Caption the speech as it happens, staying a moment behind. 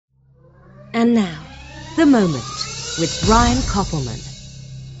And now, The Moment with Brian Koppelman.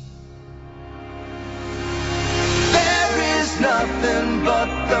 There is nothing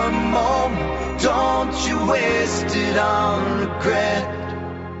but the moment. Don't you waste it on regret.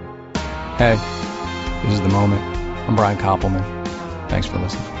 Hey, this is The Moment. I'm Brian Koppelman. Thanks for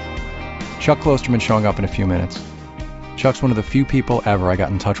listening. Chuck Klosterman showing up in a few minutes. Chuck's one of the few people ever I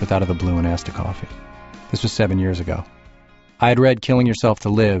got in touch with out of the blue and asked to coffee. This was 7 years ago. I had read Killing Yourself to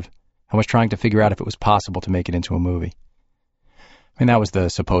Live and was trying to figure out if it was possible to make it into a movie. I mean, that was the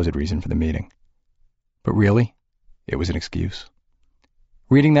supposed reason for the meeting. But really, it was an excuse.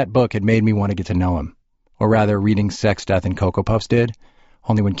 Reading that book had made me want to get to know him. Or rather, reading Sex, Death, and Cocoa Puffs did.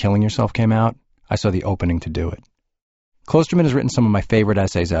 Only when Killing Yourself came out, I saw the opening to do it. Klosterman has written some of my favorite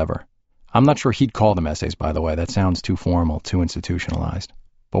essays ever. I'm not sure he'd call them essays, by the way. That sounds too formal, too institutionalized.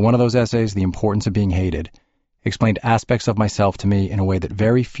 But one of those essays, The Importance of Being Hated, explained aspects of myself to me in a way that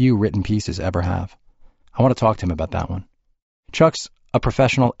very few written pieces ever have. I want to talk to him about that one. Chuck's a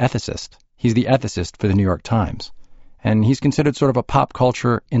professional ethicist. He's the ethicist for the New York Times. And he's considered sort of a pop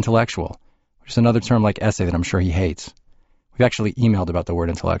culture intellectual, which is another term like essay that I'm sure he hates. We've actually emailed about the word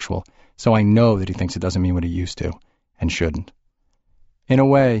intellectual, so I know that he thinks it doesn't mean what it used to, and shouldn't. In a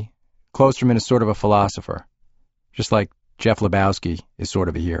way, Klosterman is sort of a philosopher, just like Jeff Lebowski is sort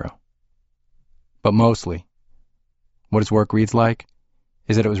of a hero. But mostly, what his work reads like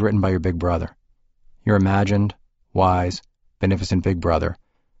is that it was written by your big brother, your imagined, wise, beneficent big brother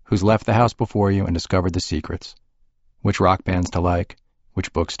who's left the house before you and discovered the secrets, which rock bands to like,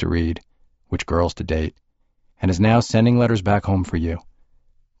 which books to read, which girls to date, and is now sending letters back home for you,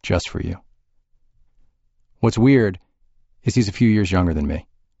 just for you. What's weird is he's a few years younger than me,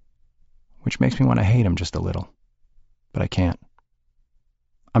 which makes me want to hate him just a little. But I can't.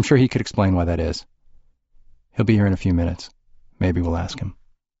 I'm sure he could explain why that is. He'll be here in a few minutes. Maybe we'll ask him.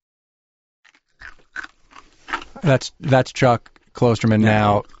 That's Chuck Klosterman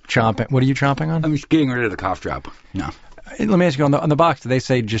now chomping. What are you chomping on? I'm just getting rid of the cough drop. No. Let me ask you, on the box, do they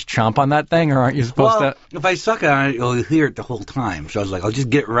say just chomp on that thing, or aren't you supposed to? If I suck on it, you'll hear it the whole time. So I was like, I'll just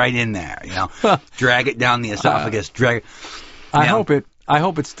get right in there, drag it down the esophagus, drag it. I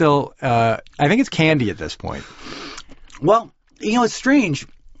hope it's still, I think it's candy at this point. Well, it's strange.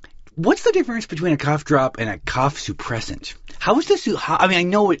 What's the difference between a cough drop and a cough suppressant? How is this? I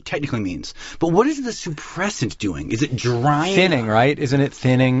know what it technically means, but what is the suppressant doing? Is it drying? Thinning, right? Isn't it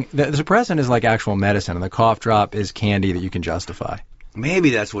thinning? The suppressant is like actual medicine, and the cough drop is candy that you can justify. Maybe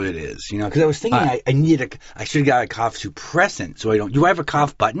that's what it is, because I was thinking I should have got a cough suppressant, so I don't. Do I have a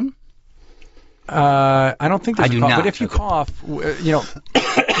cough button? I don't think there's I do a cough, not. but if you cough,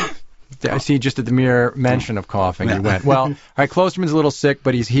 I see just at the mere mention of coughing, you went. Well, all right, Klosterman's a little sick,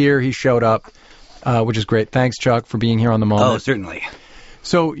 but he's here. He showed up, which is great. Thanks, Chuck, for being here on The Moment. Oh, certainly.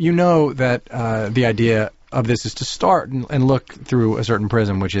 So you know that the idea of this is to start and look through a certain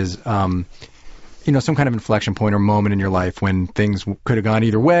prism, which is, some kind of inflection point or moment in your life when things could have gone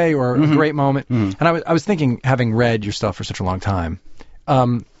either way or a great moment. Mm-hmm. And I was thinking, having read your stuff for such a long time,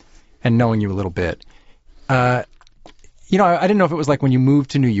 and knowing you a little bit, I didn't know if it was like when you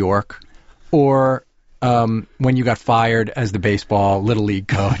moved to New York or when you got fired as the baseball Little League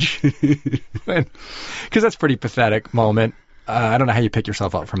coach. Because that's a pretty pathetic moment. I don't know how you pick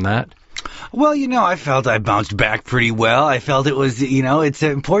yourself up from that. Well, I felt I bounced back pretty well. I felt it was, it's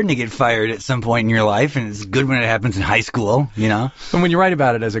important to get fired at some point in your life, and it's good when it happens in high school, And when you write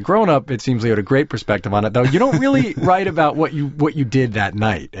about it as a grown-up, it seems like you had a great perspective on it, though. You don't really write about what you did that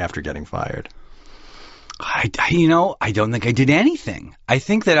night after getting fired. I don't think I did anything. I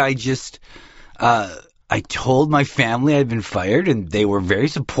think that I just, I told my family I'd been fired, and they were very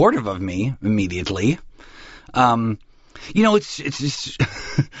supportive of me immediately. It's just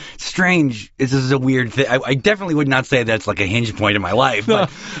strange. This is a weird thing. I definitely would not say that's like a hinge point in my life, but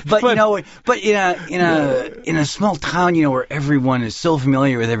in a small town, where everyone is so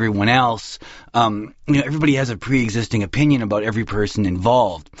familiar with everyone else, everybody has a pre-existing opinion about every person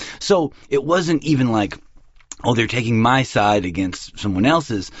involved. So it wasn't even like, they're taking my side against someone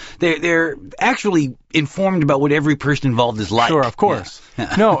else's. They're actually informed about what every person involved is like. Sure, of course.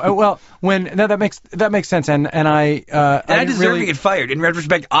 Yeah. No, well, that makes sense, and I deserve to get fired. In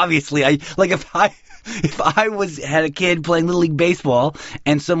retrospect, obviously, if I had a kid playing Little League baseball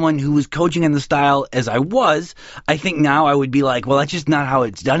and someone who was coaching in the style as I was, I think now I would be like, well, that's just not how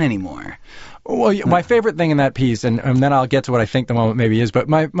it's done anymore. Well, my favorite thing in that piece, and then I'll get to what I think the moment maybe is, but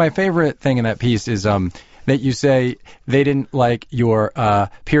my favorite thing in that piece is that you say they didn't like your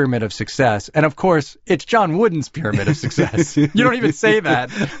pyramid of success. And of course, it's John Wooden's pyramid of success. You don't even say that.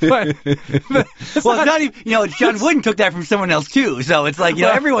 But, well, it's not even, it's John Wooden took that from someone else too. So it's like,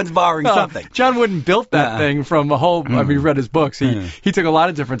 everyone's borrowing something. John Wooden built that thing from a whole, you read his books. He took a lot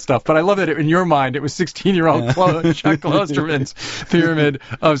of different stuff. But I love that in your mind, it was 16-year-old Chuck Klosterman's pyramid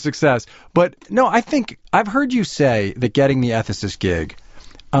of success. But no, I think I've heard you say that getting the ethicist gig,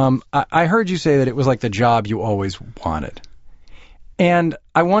 I heard you say that it was like the job you always wanted. And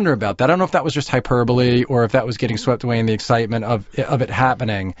I wonder about that. I don't know if that was just hyperbole or if that was getting swept away in the excitement of it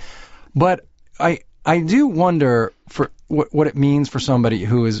happening. But I do wonder for what it means for somebody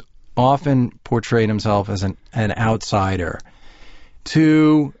who has often portrayed himself as an outsider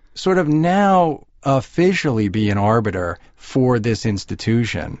to sort of now officially be an arbiter for this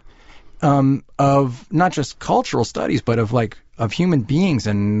institution of not just cultural studies, but of human beings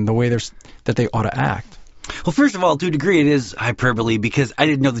and the way that they ought to act. Well, first of all, to a degree, it is hyperbole because I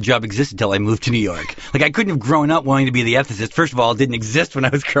didn't know the job existed until I moved to New York. Like, I couldn't have grown up wanting to be the ethicist. First of all, it didn't exist when I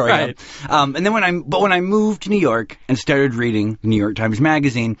was growing up. And then when I moved to New York and started reading the New York Times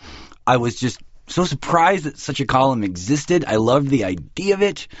Magazine, I was just so surprised that such a column existed. I loved the idea of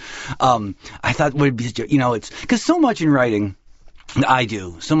it. I thought it would be, it's because so much in writing,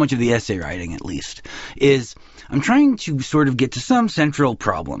 so much of the essay writing at least, is I'm trying to sort of get to some central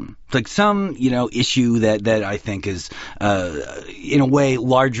problem, like some, issue that I think is, in a way,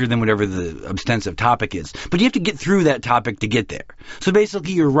 larger than whatever the ostensive topic is. But you have to get through that topic to get there. So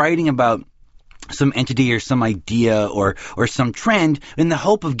basically, you're writing about some entity or some idea or some trend in the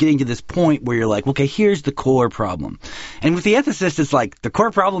hope of getting to this point where you're like, okay, here's the core problem. And with the ethicist, it's like the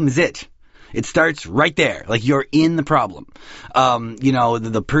core problem is it. It starts right there, like you're in the problem.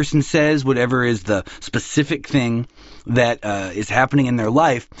 The person says whatever is the specific thing that is happening in their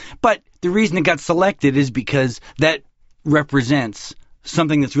life, but the reason it got selected is because that represents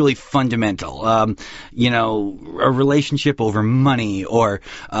something that's really fundamental. A relationship over money, or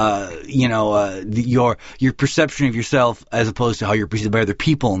your perception of yourself as opposed to how you're perceived by other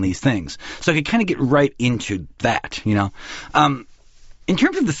people and these things. So I could kind of get right into that. In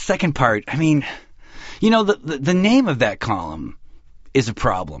terms of the second part, the name of that column is a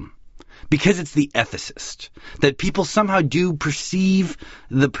problem because it's the ethicist. That people somehow do perceive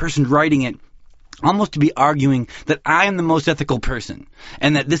the person writing it almost to be arguing that I am the most ethical person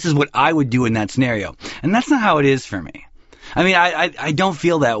and that this is what I would do in that scenario. And that's not how it is for me. I don't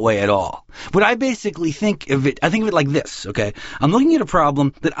feel that way at all. What I basically think of it like this, okay? I'm looking at a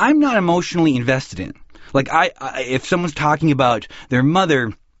problem that I'm not emotionally invested in. Like, if someone's talking about their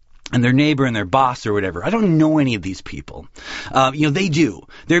mother and their neighbor and their boss or whatever, I don't know any of these people. They do.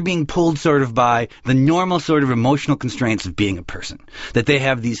 They're being pulled sort of by the normal sort of emotional constraints of being a person. That they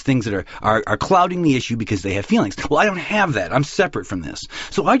have these things that are clouding the issue because they have feelings. Well, I don't have that. I'm separate from this.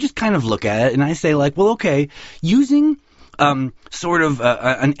 So I just kind of look at it and I say, like, well, okay, using sort of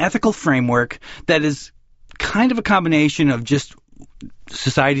an ethical framework that is kind of a combination of just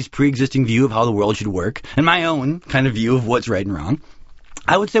society's pre-existing view of how the world should work and my own kind of view of what's right and wrong,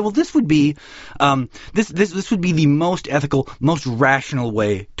 I would say, well, this would be this would be the most ethical, most rational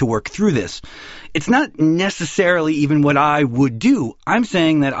way to work through this. It's not necessarily even what I would do. I'm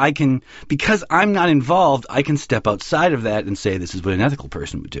saying that I can, because I'm not involved, I can step outside of that and say this is what an ethical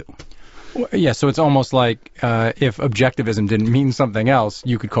person would do. Well, yeah, so it's almost like if objectivism didn't mean something else,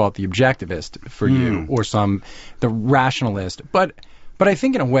 you could call it the objectivist for you, or the rationalist. But I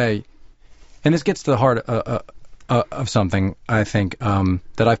think in a way, and this gets to the heart of something, I think,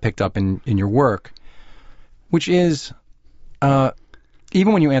 that I've picked up in your work, which is,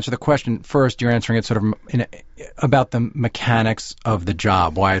 even when you answer the question, first you're answering it sort of about the mechanics of the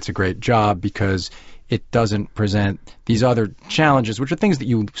job, why it's a great job, because it doesn't present these other challenges, which are things that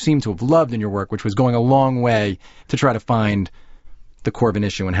you seem to have loved in your work, which was going a long way to try to find the core of an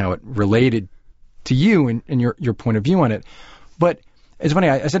issue and how it related to you and your point of view on it. But it's funny,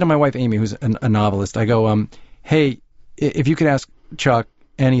 I said to my wife, Amy, who's a novelist, I go, hey, if you could ask Chuck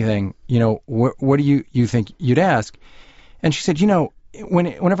anything, what do you think you'd ask? And she said,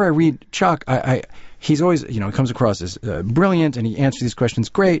 whenever I read Chuck, he's always, he comes across as brilliant and he answers these questions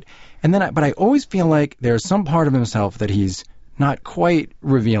great. And then, but I always feel like there's some part of himself that he's not quite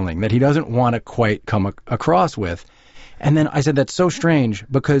revealing, that he doesn't want to quite come across with. And then I said, that's so strange,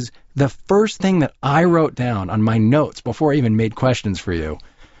 because the first thing that I wrote down on my notes before I even made questions for you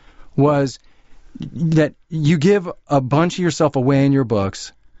was that you give a bunch of yourself away in your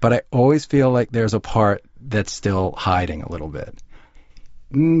books, but I always feel like there's a part that's still hiding a little bit.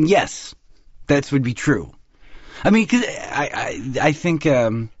 Yes, that would be true. I mean, because I think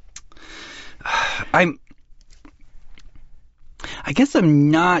I guess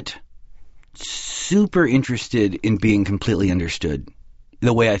I'm not super interested in being completely understood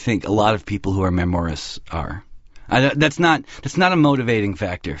the way I think a lot of people who are memoirists are. That's not a motivating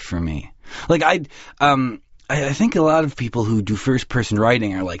factor for me. Like I think a lot of people who do first person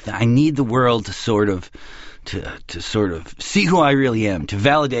writing are like that. I need the world to sort of see who I really am, to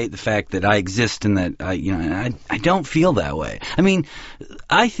validate the fact that I exist and that I don't feel that way. I mean,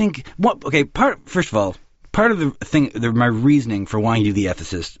 I think first of all, part of the thing, my reasoning for wanting to do The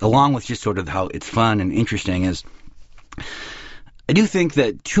Ethicist, along with just sort of how it's fun and interesting, is I do think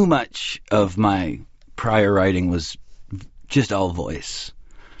that too much of my prior writing was just all voice,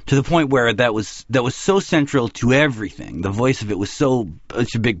 to the point where that was so central to everything. The voice of it was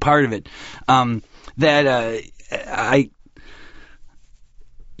such a big part of it that I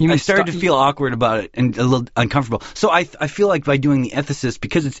started to feel awkward about it and a little uncomfortable. So I feel like by doing The Ethicist,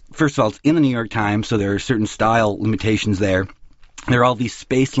 because it's, first of all, it's in the New York Times, so there are certain style limitations there. There are all these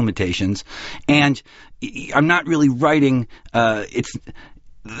space limitations, and I'm not really writing.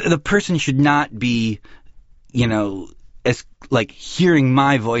 The person should not be, as like hearing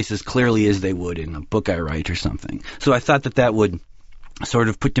my voice as clearly as they would in a book I write or something. So I thought that would sort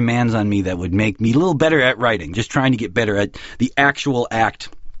of put demands on me that would make me a little better at writing, just trying to get better at the actual act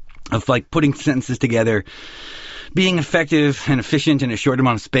of like putting sentences together, being effective and efficient in a short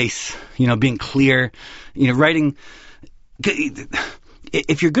amount of space, being clear, writing.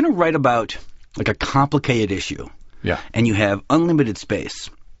 If you're going to write about like a complicated issue, and you have unlimited space,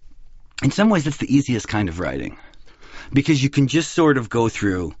 in some ways that's the easiest kind of writing, because you can just sort of go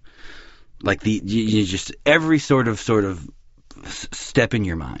through like just every sort of step in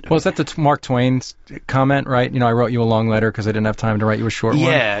your mind. Well, is that the Mark Twain's comment, right? I wrote you a long letter because I didn't have time to write you a short one.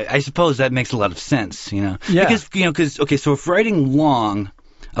 Yeah, I suppose that makes a lot of sense, Yeah. Because so if writing long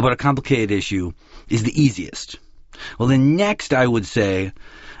about a complicated issue is the easiest, well, then next I would say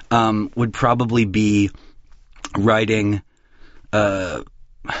would probably be writing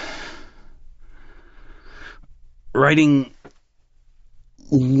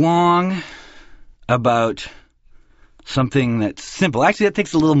long about something that's simple. Actually, that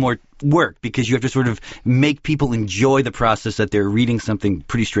takes a little more work, because you have to sort of make people enjoy the process that they're reading something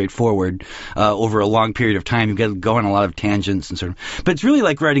pretty straightforward over a long period of time. You've got to go on a lot of tangents and sort of. But it's really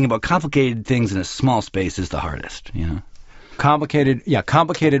like writing about complicated things in a small space is the hardest,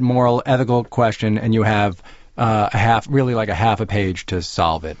 Complicated moral, ethical question, and you have a half a page to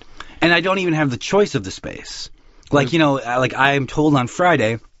solve it. And I don't even have the choice of the space. Like, like I am told on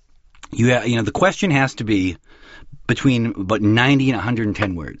Friday, the question has to be between about 90 and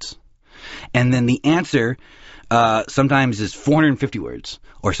 110 words. And then the answer sometimes is 450 words,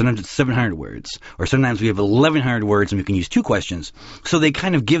 or sometimes it's 700 words, or sometimes we have 1,100 words and we can use two questions. So they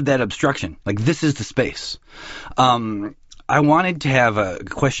kind of give that obstruction, like this is the space. I wanted to have a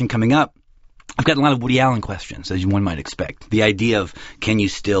question coming up. I've got a lot of Woody Allen questions, as one might expect. The idea of, can you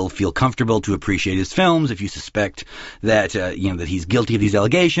still feel comfortable to appreciate his films if you suspect that that he's guilty of these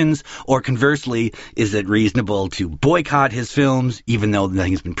allegations, or conversely, is it reasonable to boycott his films even though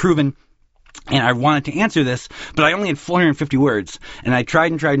nothing's been proven? And I wanted to answer this, but I only had 450 words, and I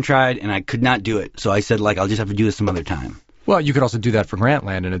tried, and I could not do it. So I said, I'll just have to do this some other time. Well, you could also do that for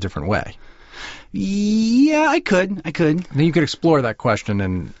Grantland in a different way. Yeah, I could. Then you could explore that question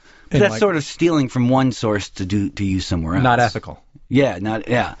and that's sort of stealing from one source to use somewhere else. Not ethical. Yeah.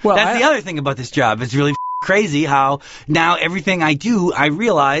 Well, that's the other thing about this job. It's really crazy how now everything I do, I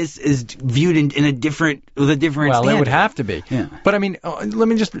realize, is viewed with a different standard. Well, it would have to be. Yeah. But I mean, let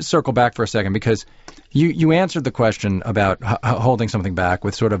me just circle back for a second, because you answered the question about holding something back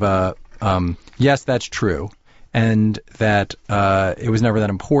with sort of a yes, that's true, and that it was never that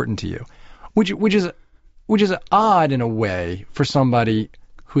important to you, which is odd in a way for somebody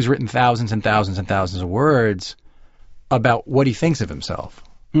who's written thousands and thousands and thousands of words about what he thinks of himself.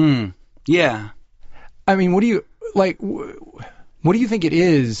 Yeah. I mean, what do you think it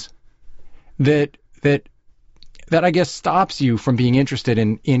is that I guess stops you from being interested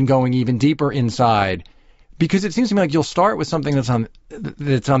in going even deeper inside? Because it seems to me like you'll start with something that's on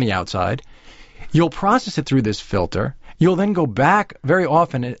the outside. You'll process it through this filter. You'll then go back very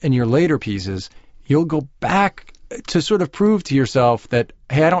often in your later pieces. You'll go back to sort of prove to yourself that,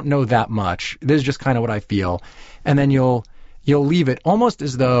 hey, I don't know that much. This is just kind of what I feel. And then you'll leave it almost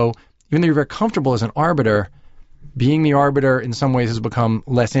as though, even though you're very comfortable as an arbiter, being the arbiter in some ways has become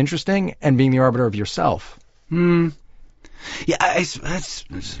less interesting, and being the arbiter of yourself. Yeah, that's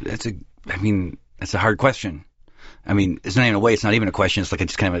a hard question. I mean, it's not even a way. It's not even a question. It's like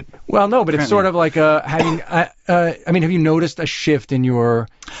it's kind of a. Well, no, but it's sort of like having. Have you noticed a shift in your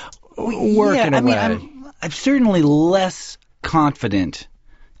work in a way? I'm certainly less confident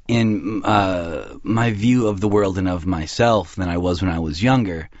in my view of the world and of myself than I was when I was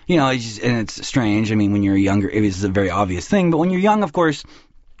younger. You know, and it's strange. I mean, when you're younger, it is a very obvious thing. But when you're young, of course,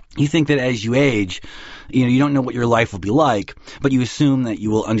 you think that as you age, you know, you don't know what your life will be like, but you assume that you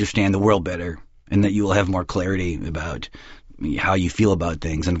will understand the world better and that you will have more clarity about how you feel about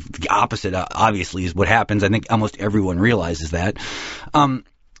things. And the opposite, obviously, is what happens. I think almost everyone realizes that.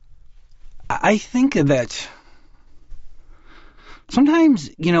 I think that sometimes,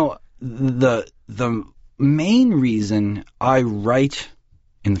 you know, the main reason I write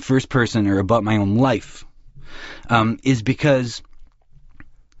in the first person or about my own life is because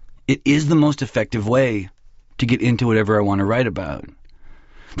it is the most effective way to get into whatever I want to write about.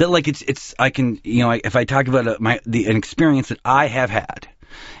 That, like, I can, you know, if I talk about an experience that I have had,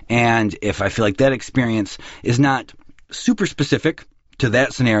 and if I feel like that experience is not super specific to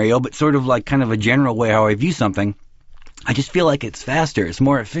that scenario, but sort of like kind of a general way how I view something, I just feel like it's faster, it's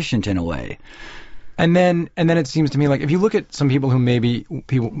more efficient in a way. And then it seems to me like if you look at some people who maybe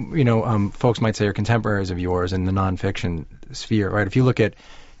people, you know, folks might say are contemporaries of yours in the nonfiction sphere, right? If you look at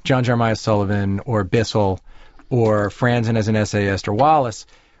John Jeremiah Sullivan or Bissell or Franzen as an essayist or Wallace,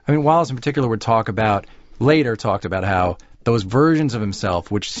 I mean, Wallace in particular later talked about how those versions of himself,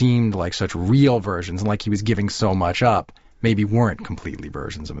 which seemed like such real versions and like he was giving so much up, maybe weren't completely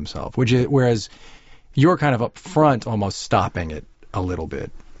versions of himself, whereas you're kind of up front almost stopping it a little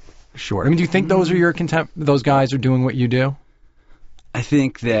bit short. I mean, do you think those are those guys are doing what you do? I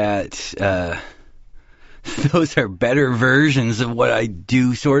think that those are better versions of what I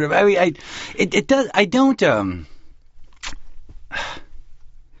do, sort of. I mean, it does. I don't.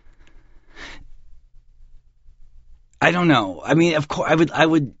 I don't know. I mean, of course, I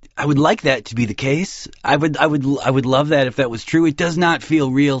would like that to be the case. I would love that if that was true. It does not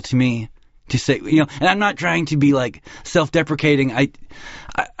feel real to me to say, you know, and I'm not trying to be like self-deprecating.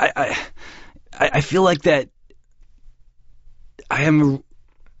 I feel like that I am.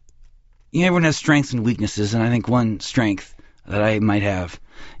 You know, everyone has strengths and weaknesses, and I think one strength that I might have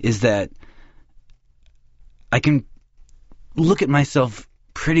is that I can look at myself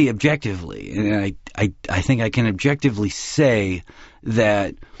pretty objectively, and I think I can objectively say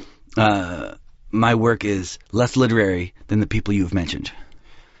that my work is less literary than the people you've mentioned.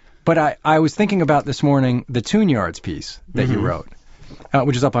 But I was thinking about this morning the Tune Yards piece that you wrote,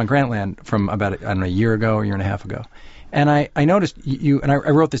 which is up on Grantland from about, I don't know, a year ago, a year and a half ago. And I noticed you, and I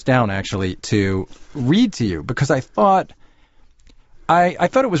wrote this down actually to read to you because I thought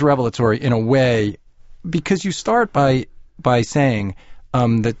it was revelatory in a way because you start by saying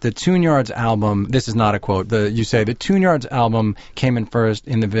that the Tune Yards album, this is not a quote, you say the Tune Yards album came in first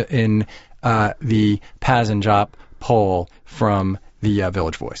in the Paz and Jop poll from the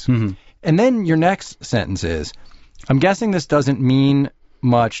Village Voice. Mm-hmm. And then your next sentence is, I'm guessing this doesn't mean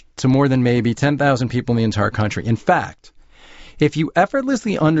much to more than maybe 10,000 people in the entire country. In fact, if you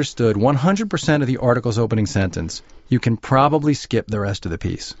effortlessly understood 100% of the article's opening sentence, you can probably skip the rest of the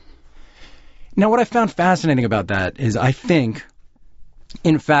piece. Now, what I found fascinating about that is I think,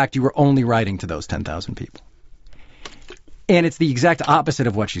 in fact, you were only writing to those 10,000 people. And it's the exact opposite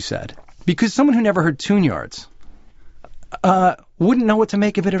of what you said. Because someone who never heard Tune Yards wouldn't know what to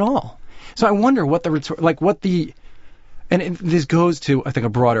make of it at all. So I wonder and this goes to, I think, a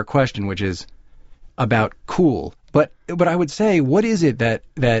broader question, which is about cool. But I would say, what is it that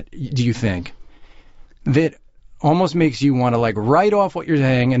do you think that almost makes you want to like write off what you're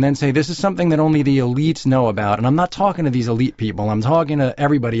saying and then say this is something that only the elites know about? And I'm not talking to these elite people. I'm talking to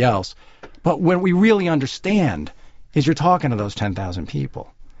everybody else. But what we really understand is you're talking to those 10,000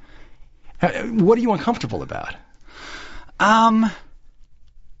 people. What are you uncomfortable about?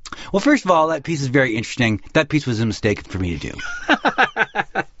 Well, first of all, that piece is very interesting. That piece was a mistake for me to do.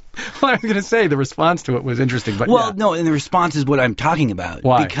 Well, I was going to say the response to it was interesting, but well, no, and the response is what I'm talking about.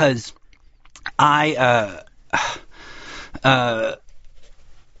 Why? Because I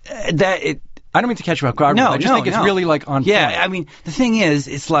don't mean to catch you off guard. I just think it's really like on point. Yeah, I mean, the thing is,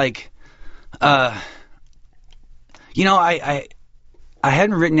 it's like, you know, I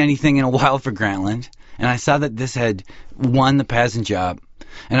hadn't written anything in a while for Grantland, and I saw that this had won the Peasant Job.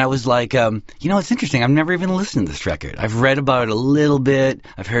 And I was like, you know, it's interesting. I've never even listened to this record. I've read about it a little bit.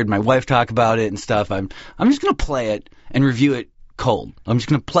 I've heard my wife talk about it and stuff. I'm just going to play it and review it cold. I'm just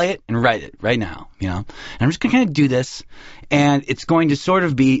going to play it and write it right now, you know. And I'm just going to kind of do this. And it's going to sort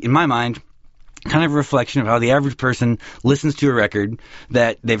of be, in my mind, kind of a reflection of how the average person listens to a record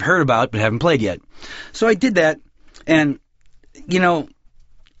that they've heard about but haven't played yet. So I did that. And, you know,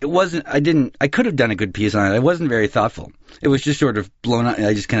 I could have done a good piece on it. I wasn't very thoughtful. It was just sort of blown out.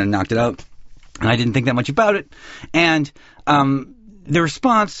 I just kind of knocked it out. And I didn't think that much about it. And the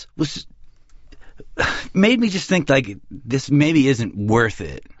response made me just think, like, this maybe isn't worth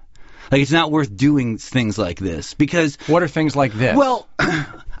it. Like, it's not worth doing things like this. Because... What are things like this? Well,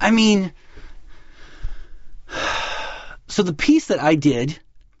 I mean... So the piece that I did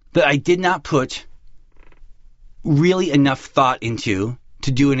not put really enough thought into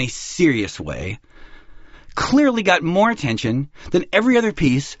to do in a serious way, clearly got more attention than every other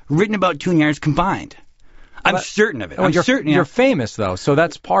piece written about Tune Yards combined. I'm certain of it. You're famous, though, so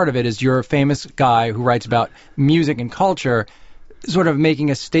that's part of it, is you're a famous guy who writes about music and culture, sort of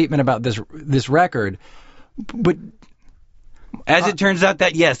making a statement about this record. But as it turns out,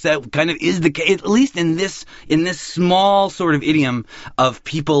 that yes, that kind of is the case, at least in this small sort of idiom of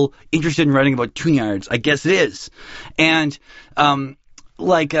people interested in writing about Tune Yards. I guess it is. And I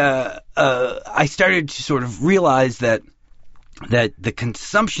started to sort of realize that the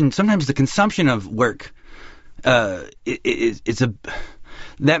consumption, sometimes the consumption of work, that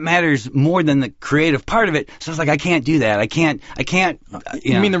matters more than the creative part of it. So I was like, I can't do that. I can't.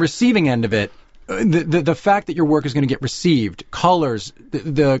 You mean the receiving end of it? The fact that your work is going to get received colors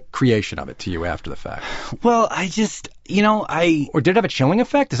the creation of it to you after the fact. Well, I just, Or did it have a chilling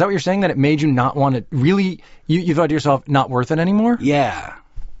effect? Is that what you're saying, that it made you not want to really... You thought to yourself, not worth it anymore? Yeah,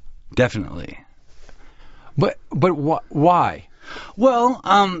 definitely. But why?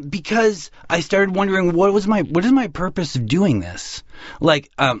 Well, because I started wondering, what is my purpose of doing this? Like,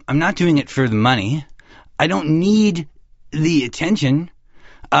 I'm not doing it for the money. I don't need the attention.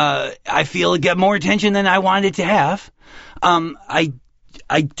 I feel it got more attention than I wanted it to have. I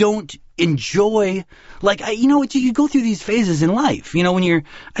don't enjoy, you go through these phases in life.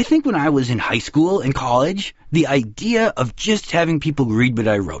 I think when I was in high school and college, the idea of just having people read what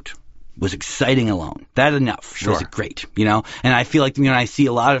I wrote was exciting alone. That enough. Sure. Was great, And I feel like, I see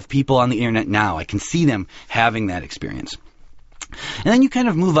a lot of people on the internet now. I can see them having that experience. And then you kind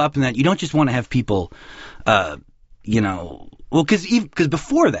of move up in that you don't just want to have people, well, because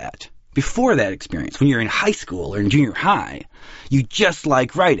before that experience, when you're in high school or in junior high, you just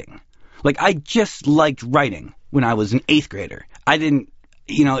like writing. Like, I just liked writing when I was an 8th grader. I didn't,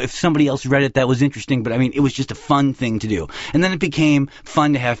 if somebody else read it, that was interesting, but it was just a fun thing to do. And then it became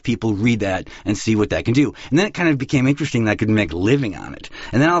fun to have people read that and see what that can do. And then it kind of became interesting that I could make a living on it.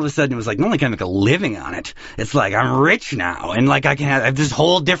 And then all of a sudden it was like, not only can I make a living on it, it's like I'm rich now, and like I have this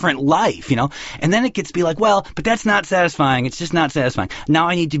whole different life, And then it gets to be like, well, but that's not satisfying. It's just not satisfying. Now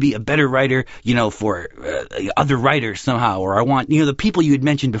I need to be a better writer, for other writers somehow, or I want, the people you had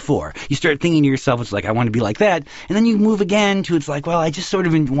mentioned before. You start thinking to yourself, it's like, I want to be like that. And then you move again to, it's like, well, I just sort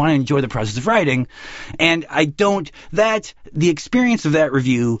of want to enjoy the process of writing, and the experience of that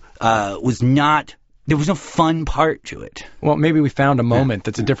review was not, there was no fun part to it. Well, maybe we found a moment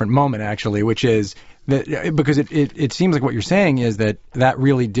that's a different moment, actually, which is that, because it seems like what you're saying is that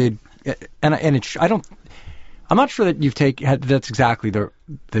really did, I'm not sure that that's exactly the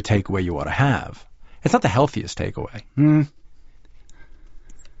takeaway you ought to have. It's not the healthiest takeaway.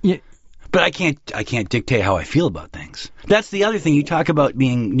 Yeah. But I can't dictate how I feel about things. That's the other thing. You talk about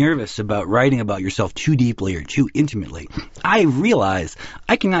being nervous about writing about yourself too deeply or too intimately. I realize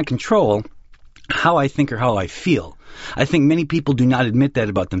I cannot control how I think or how I feel. I think many people do not admit that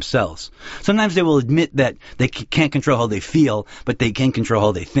about themselves. Sometimes they will admit that they can't control how they feel, but they can control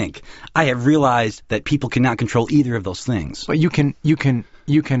how they think. I have realized that people cannot control either of those things. But you can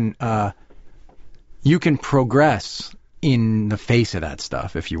progress in the face of that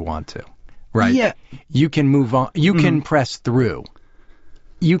stuff if you want to. Right. Yeah. You can move on. You can press through.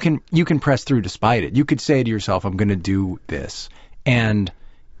 You can press through despite it. You could say to yourself, I'm going to do this, and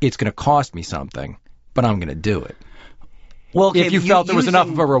it's going to cost me something, but I'm going to do it. Well, okay, if you felt there was enough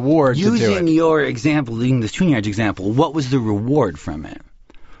of a reward to do it. Using your example, using this Tune Yards example, what was the reward from it?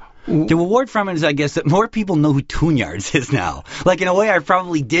 The reward from it is, I guess, that more people know who Tune Yards is now. Like, in a way, I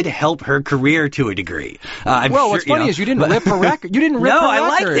probably did help her career to a degree. What's funny is you didn't rip her record. You didn't rip her record. No, I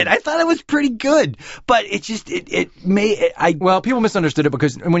liked it. I thought it was pretty good. But it just, Well, people misunderstood it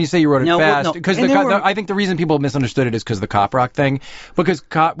because when you say you wrote it fast, because I think the reason people misunderstood it is because of the cop rock thing. Because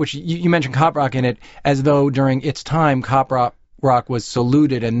which you mentioned cop rock in it as though during its time, cop rock was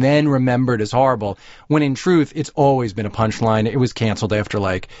saluted and then remembered as horrible, when in truth it's always been a punchline. It was canceled after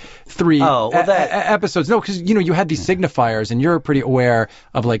like 3 episodes. No, because you had these signifiers, and you're pretty aware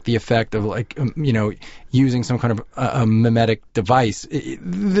of like the effect of like using some kind of a mimetic device.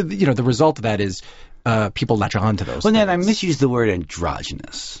 The result of that is people latch on to those. Well, things. then I misused the word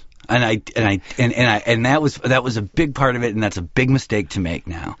androgynous. And that was a big part of it, and that's a big mistake to make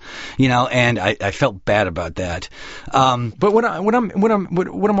now, and I felt bad about that. But what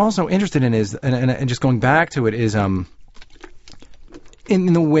I'm also interested in is, and just going back to it, is in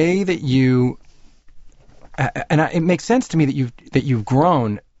the way that you, it makes sense to me that you've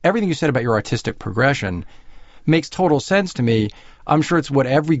grown. Everything you said about your artistic progression makes total sense to me. I'm sure it's what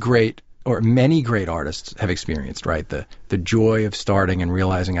every great or many great artists have experienced, right? The joy of starting and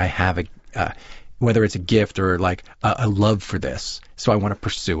realizing I have whether it's a gift or like a love for this, so I want to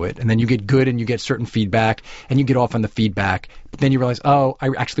pursue it. And then you get good and you get certain feedback and you get off on the feedback, but then you realize, oh, I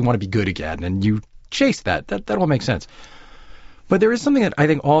actually want to be good again, and you chase that. That all makes sense. But there is something that I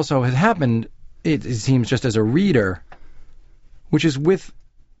think also has happened, it seems, just as a reader, which is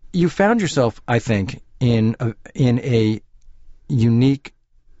you found yourself, I think, in a unique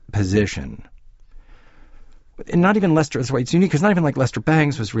position. And not even Lester, that's why it's unique, because not even like Lester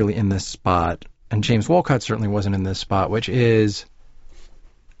Bangs was really in this spot, and James Wolcott certainly wasn't in this spot, which is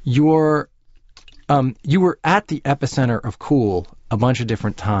you were at the epicenter of cool a bunch of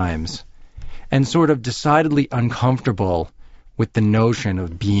different times, and sort of decidedly uncomfortable with the notion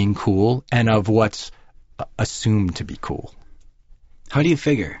of being cool and of what's assumed to be cool. How do you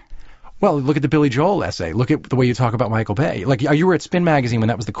figure? Well, look at the Billy Joel essay. Look at the way you talk about Michael Bay. Like, you were at Spin Magazine when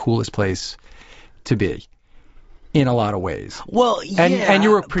that was the coolest place to be, in a lot of ways. Well, yeah. And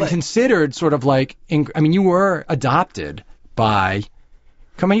you were considered sort of like, you were adopted by,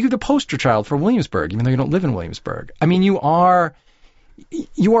 you're the poster child for Williamsburg, even though you don't live in Williamsburg. I mean, you are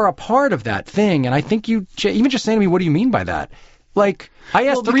a part of that thing, and I think you, even just saying to me, what do you mean by that? Like, I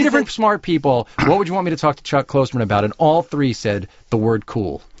asked three different smart people, what would you want me to talk to Chuck Klosterman about? And all three said the word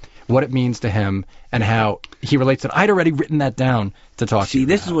cool, what it means to him, and how he relates to it. I'd already written that down to talk to you about.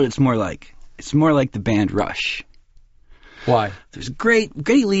 See, this is what it's more like. It's more like the band Rush. Why? There's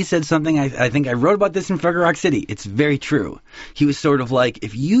Grady Lee said something, I think I wrote about this in Fraggle Rock City. It's very true. He was sort of like,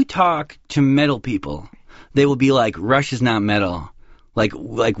 if you talk to metal people, they will be like, Rush is not metal. Like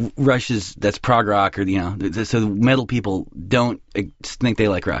Rush is, that's prog rock, or, so metal people don't think they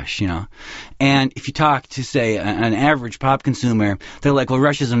like Rush, And if you talk to, say, an average pop consumer, they're like, well,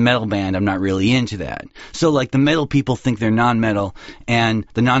 Rush is a metal band, I'm not really into that. So, like, the metal people think they're non-metal, and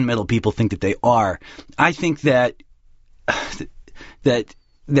the non-metal people think that they are. I think that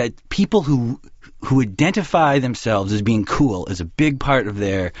people who identify themselves as being cool is a big part of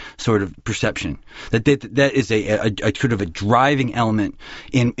their sort of perception. That is a sort of a driving element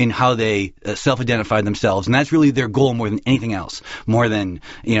in how they self-identify themselves, and that's really their goal more than anything else, more than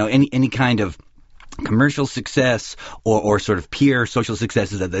any kind of commercial success or sort of peer social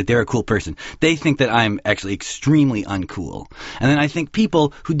success, is that they're a cool person. They think that I'm actually extremely uncool. And then I think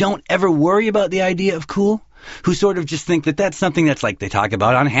people who don't ever worry about the idea of cool, who sort of just think that that's something that's like they talk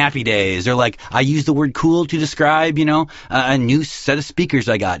about on happy days, or like I use the word cool to describe, a new set of speakers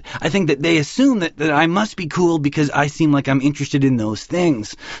I got. I think that they assume that I must be cool because I seem like I'm interested in those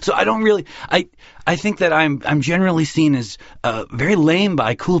things. So I don't really, I think that I'm generally seen as very lame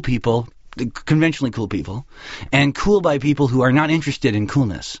by cool people, conventionally cool people, and cool by people who are not interested in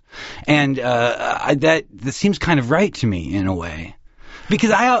coolness. And that seems kind of right to me in a way.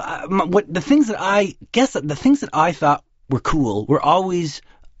 Because the things that I thought were cool were always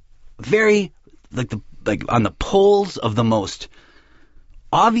very like on the poles of the most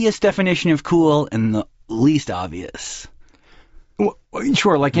obvious definition of cool and the least obvious. Well,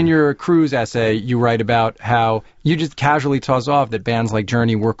 sure, like in your Cruise essay, you write about how you just casually toss off that bands like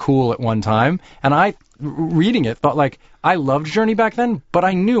Journey were cool at one time, and I, reading it, thought like, I loved Journey back then, but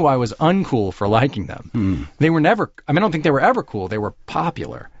I knew I was uncool for liking them. They were never, I don't think they were ever cool. They were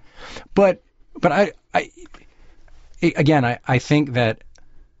popular. But I think that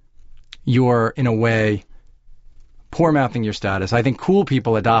you're, in a way, poor-mouthing your status. I think cool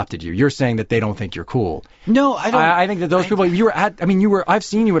people adopted you. You're saying that they don't think you're cool. No, I don't. I think that those people, I've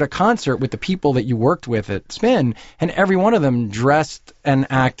seen you at a concert with the people that you worked with at Spin, and every one of them dressed and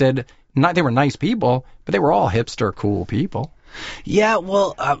acted, they were nice people, but they were all hipster, cool people. Yeah,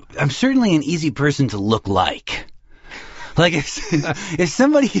 well, I'm certainly an easy person to look like. Like, if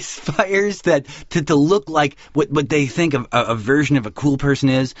somebody aspires to look like what they think a version of a cool person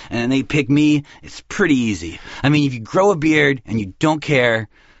is, and they pick me, it's pretty easy. I mean, if you grow a beard and you don't care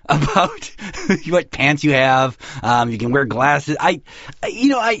about what pants you have, you can wear glasses. Now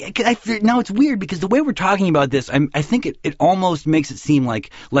it's weird because the way we're talking about this, I think it almost makes it seem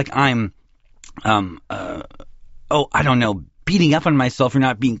like I'm, I don't know, beating up on myself for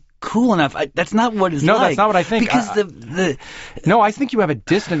not being cool enough. That's not what it's like. No, that's not what I think. Because No, I think you have a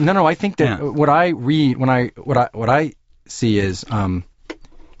distant. No, I think that what I read, what I see is,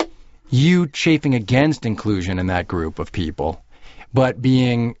 you chafing against inclusion in that group of people, but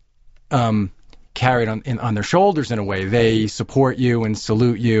being carried on their shoulders in a way. They support you and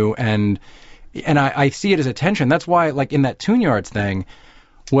salute you, and I see it as a tension. That's why, like in that Tune Yards thing,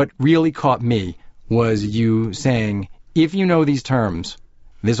 what really caught me was you saying, if you know these terms,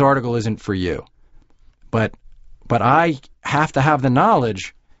 this article isn't for you. But I have to have the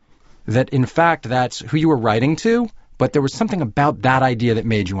knowledge that, in fact, that's who you were writing to, but there was something about that idea that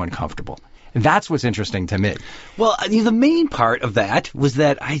made you uncomfortable. And that's what's interesting to me. Well, the main part of that was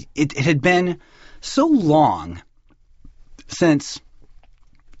that it had been so long since,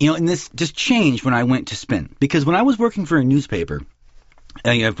 and this just changed when I went to Spin. Because when I was working for a newspaper,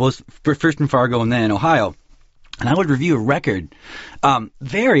 both first in Fargo and then in Ohio, and I would review a record,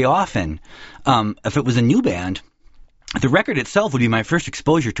 very often, if it was a new band, the record itself would be my first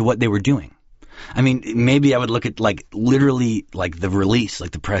exposure to what they were doing. I mean, maybe I would look at, like, literally, like, the release,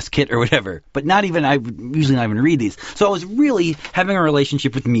 like the press kit or whatever, but I would usually not even read these. So I was really having a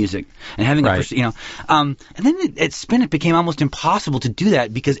relationship with music and having and then at Spin it became almost impossible to do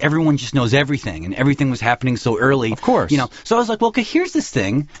that because everyone just knows everything and everything was happening so early. Of course. So I was like, well, okay, here's this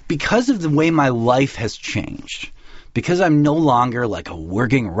thing. Because of the way my life has changed, because I'm no longer like a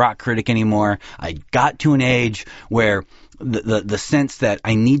working rock critic anymore, I got to an age where the sense that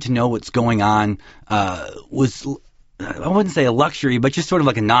I need to know what's going on was, I wouldn't say a luxury, but just sort of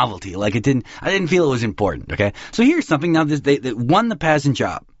like a novelty. Like I didn't feel it was important. Okay, so here's something now that won the passing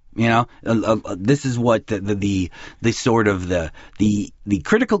job. This is what the sort of the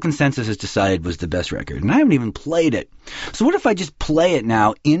critical consensus has decided was the best record, and I haven't even played it. So what if I just play it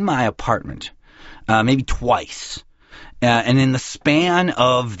now in my apartment, maybe twice, and in the span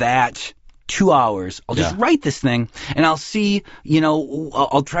of that 2 hours, I'll just write this thing, and I'll see,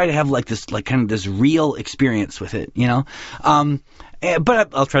 I'll try to have like this, like kind of this real experience with it, but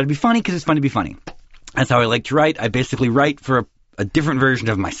I'll try to be funny because it's fun to be funny. That's how I like to write. I basically write for a different version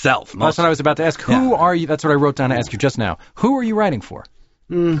of myself. That's what I was about to ask. Who are you? That's what I wrote down to ask you just now. Who are you writing for?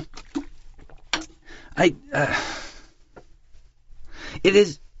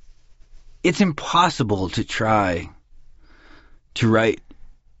 It's impossible to try to write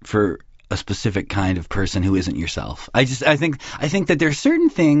for a specific kind of person who isn't yourself. I think that there are certain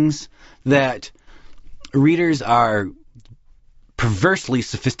things that readers are perversely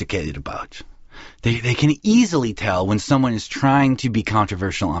sophisticated about. They can easily tell when someone is trying to be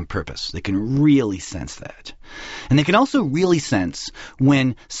controversial on purpose. They can really sense that. And they can also really sense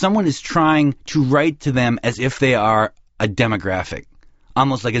when someone is trying to write to them as if they are a demographic,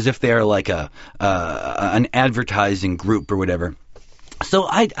 almost like as if they are like an advertising group or whatever. So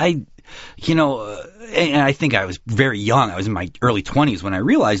and I think I was very young. I was in my early 20s when I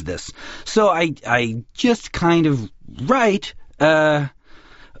realized this. So I just kind of write for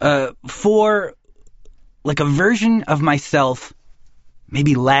like a version of myself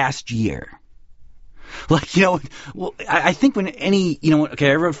maybe last year. Like, I think when I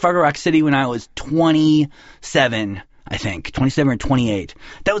wrote Fargo Rock City when I was 27, I think, 27 or 28.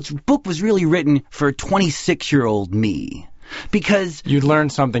 That book was really written for a 26-year-old me. Because you'd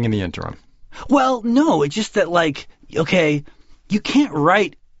learned something in the interim. Well, no, it's just that, like, okay, you can't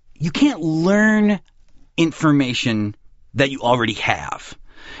learn information that you already have.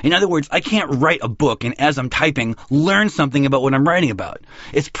 In other words, I can't write a book and as I'm typing, learn something about what I'm writing about.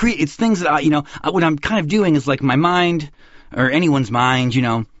 It's things that what I'm kind of doing is like my mind or anyone's mind,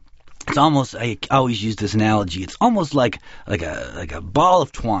 it's almost, I always use this analogy. It's almost like a ball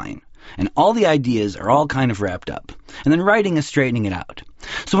of twine. And all the ideas are all kind of wrapped up. And then writing is straightening it out.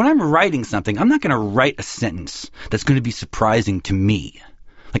 So when I'm writing something, I'm not going to write a sentence that's going to be surprising to me.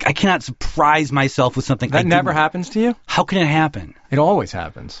 Like, I cannot surprise myself with something. That never happens to you? How can it happen? It always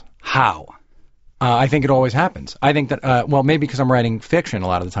happens. How? I think it always happens. I think that, maybe because I'm writing fiction a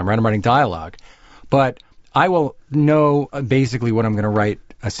lot of the time, right? I'm writing dialogue. But I will know basically what I'm going to write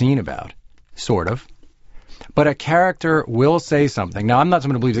a scene about, sort of. But a character will say something. Now, I'm not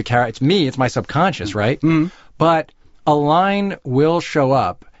someone who believes a character. It's me. It's my subconscious, right? Mm-hmm. But a line will show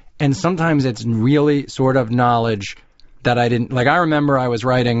up, and sometimes it's really sort of knowledge that I didn't... Like, I remember I was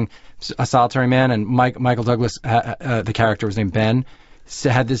writing A Solitary Man, and Michael Douglas, the character was named Ben,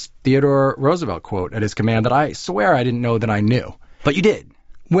 had this Theodore Roosevelt quote at his command that I swear I didn't know that I knew. But you did.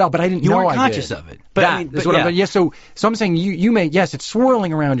 Well, but I didn't know I did. You weren't conscious of it. So I'm saying you may... Yes, it's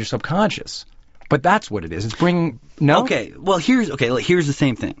swirling around your subconscious. But that's what it is. It's bringing... No? Okay. Well, here's the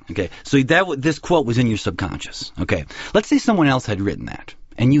same thing. Okay. So this quote was in your subconscious. Okay. Let's say someone else had written that,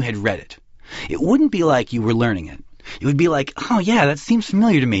 and you had read it. It wouldn't be like you were learning it. It would be like, oh yeah, that seems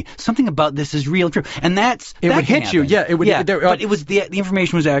familiar to me. Something about this is real true, and that would can hit you. happen. Yeah, it would. Yeah, but it was the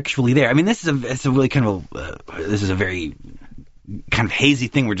information was actually there. I mean, it's a really kind of this is a very kind of hazy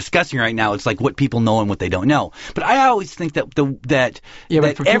thing we're discussing right now. It's like what people know and what they don't know. But I always think that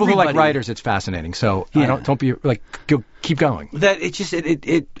but for people who like writers, it's fascinating. So don't be like keep going. That it just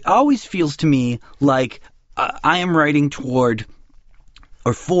it always feels to me like I am writing toward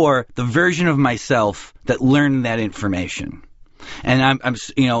or for the version of myself that learned that information, and I'm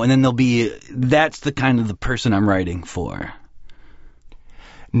and then that's the kind of the person I'm writing for.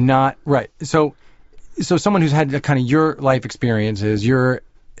 Not right. So someone who's had kind of your life experiences, you're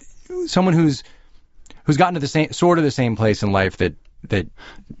someone who's gotten to the same place in life that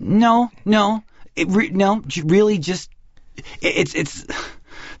no, really just it's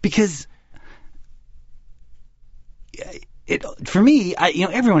because for me,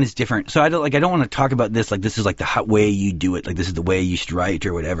 everyone is different. So I don't want to talk about this like this is like the hot way you do it, like this is the way you should write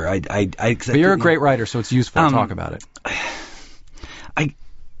or whatever. But you're a great writer, so it's useful to talk about it.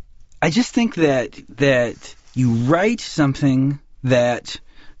 I just think that you write something that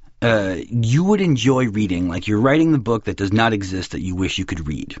you would enjoy reading, like you're writing the book that does not exist that you wish you could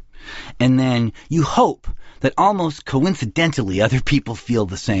read. And then you hope that almost coincidentally other people feel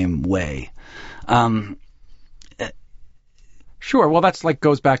the same way. Sure. Well, that's like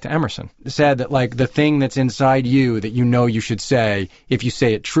goes back to Emerson. It said that like the thing that's inside you that you should say, if you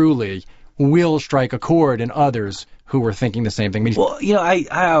say it truly, will strike a chord in others who were thinking the same thing. Well, I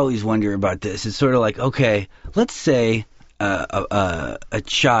always wonder about this. It's sort of like, okay, let's say a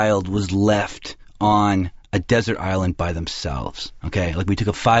child was left on a desert island by themselves. Okay, like we took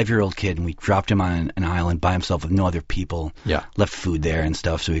a 5-year-old kid and we dropped him on an island by himself with no other people. Yeah. Left food there and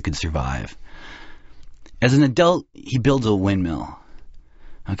stuff so he could survive. As an adult, he builds a windmill.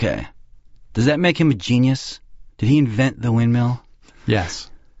 Okay, does that make him a genius? Did he invent the windmill? Yes.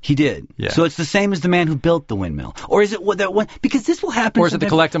 He did. Yeah. So it's the same as the man who built the windmill, or is it what that one? Because this will happen. Or is it the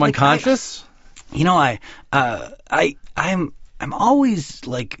collective unconscious? I'm always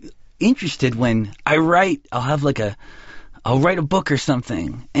like interested when I write. I'll write a book or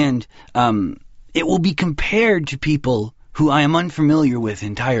something, and it will be compared to people who I am unfamiliar with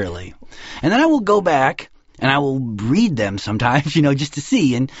entirely, and then I will go back and I will read them sometimes, just to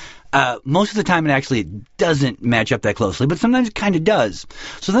see. And most of the time it doesn't match up that closely, but sometimes it kind of does.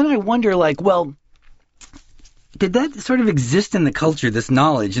 So then I wonder, like, well, did that sort of exist in the culture, this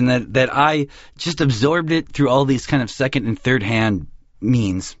knowledge, and that I just absorbed it through all these kind of second and third hand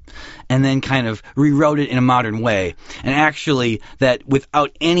means, and then kind of rewrote it in a modern way, and actually that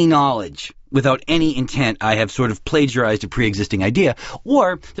without any knowledge, without any intent, I have sort of plagiarized a pre-existing idea?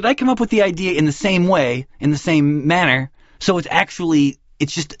 Or did I come up with the idea in the same way, in the same manner, so it's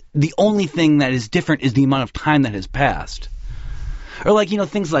just the only thing that is different is the amount of time that has passed? Or like,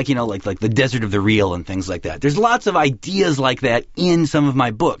 things like, like the desert of the real and things like that. There's lots of ideas like that in some of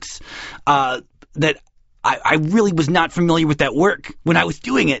my books that I really was not familiar with that work when I was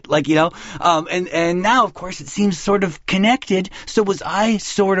doing it, and now, of course, it seems sort of connected. So was I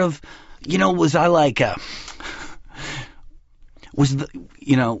sort of, was I like, was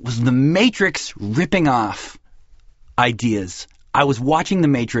the Matrix ripping off ideas? I was watching The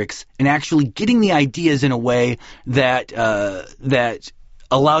Matrix and actually getting the ideas in a way that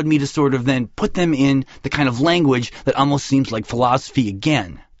allowed me to sort of then put them in the kind of language that almost seems like philosophy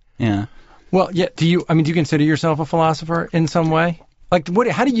again. Yeah. Well, yeah. Do you consider yourself a philosopher in some way? Like,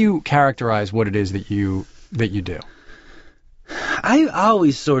 how do you characterize what it is that you do? I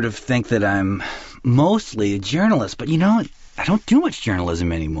always sort of think that I'm mostly a journalist, but I don't do much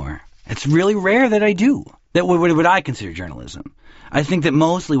journalism anymore. It's really rare that I do. That what I consider journalism. I think that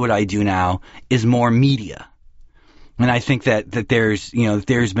mostly what I do now is more media, and I think that there's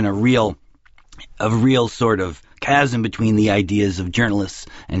been a real sort of chasm between the ideas of journalists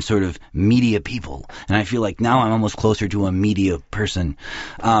and sort of media people, and I feel like now I'm almost closer to a media person.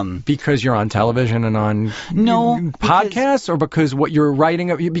 Because you're on television and on podcasts, or because what you're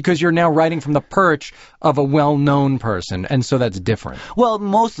writing, because you're now writing from the perch of a well-known person, and so that's different. Well,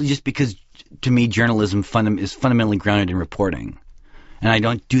 mostly just because to me journalism is fundamentally grounded in reporting, and I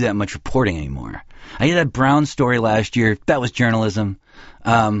don't do that much reporting anymore. I did that Brown story last year. That was journalism.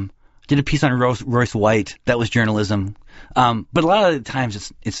 Did a piece on Royce White. That was journalism. But a lot of the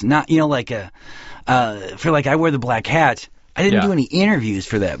times it's not, for like I Wear the Black Hat. I didn't do any interviews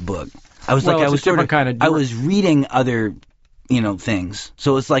for that book. I was reading other, things.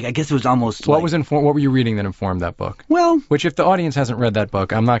 So it's like, I guess it was almost what were you reading that informed that book? Well, which if the audience hasn't read that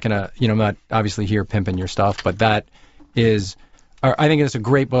book, I'm not going to, I'm not obviously here pimping your stuff, but I think it's a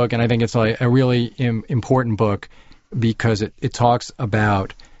great book, and I think it's a really important book. because it talks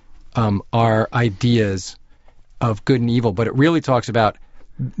about our ideas of good and evil, but it really talks about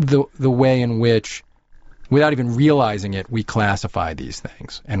the way in which, without even realizing it, we classify these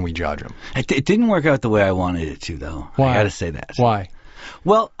things and we judge them. It didn't work out the way I wanted it to, though. Why? I got to say that. Why?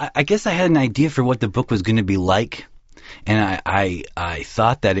 Well, I guess I had an idea for what the book was going to be like, and I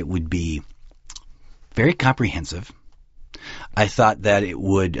thought that it would be very comprehensive. I thought that it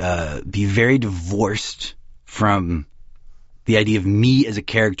would be very divorced from the idea of me as a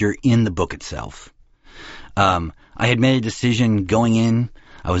character in the book itself. I had made a decision going in.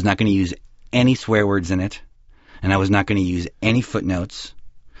 I was not going to use any swear words in it, and I was not going to use any footnotes.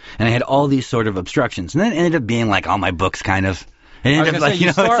 And I had all these sort of obstructions. And then it ended up being like all my books, kind of. It ended up like,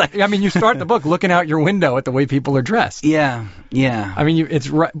 you start the book looking out your window at the way people are dressed. Yeah. I mean, it's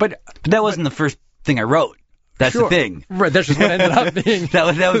right, but that wasn't the first thing I wrote. That's sure. The thing. Right, that's just what ended up being.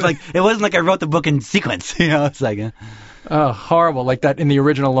 that was like, it wasn't like I wrote the book in sequence. It's like horrible. Like that in the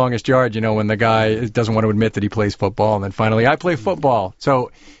original Longest Yard, when the guy doesn't want to admit that he plays football, and then finally, I play football.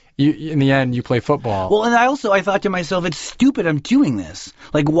 So in the end, you play football. Well, and I thought to myself, it's stupid I'm doing this.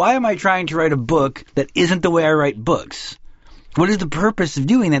 Like, why am I trying to write a book that isn't the way I write books? What is the purpose of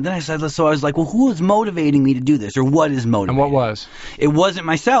doing that? Then I was like, well, who is motivating me to do this, or what is motivating? And what was? It wasn't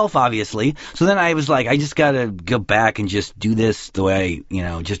myself, obviously. So then I was like, I just got to go back and just do this the way,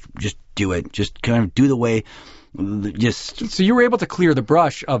 just do it. Just kind of do the way, So you were able to clear the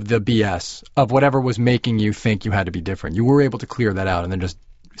brush of the BS, of whatever was making you think you had to be different. You were able to clear that out and then just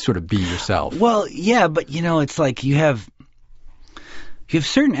sort of be yourself. Well, yeah, but, it's like you have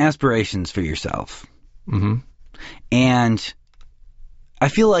certain aspirations for yourself. Mm-hmm. And I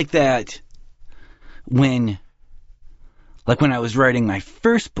feel like that when I was writing my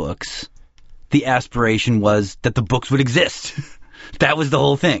first books, the aspiration was that the books would exist. That was the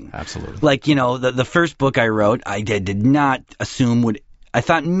whole thing. Absolutely. Like, the first book I wrote, I did not assume I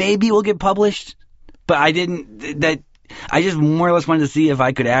thought maybe it will get published, but I didn't, I just more or less wanted to see if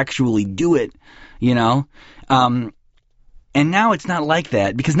I could actually do it, and now it's not like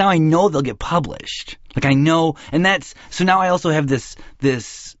that, because now I know they'll get published. Like, I know, and so now I also have this,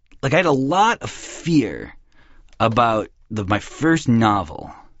 like, I had a lot of fear about my first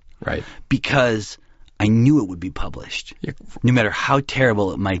novel. Right. Because I knew it would be published, no matter how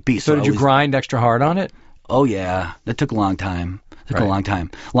terrible it might be. So did you grind extra hard on it? Oh, yeah. That took a long time. A long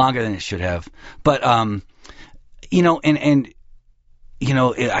time. Longer than it should have. But, like,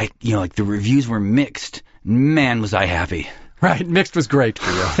 the reviews were mixed. Man, was I happy. Right, mixed was great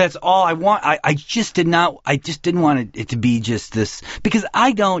for you. That's all I want. I just didn't want it to be just this, because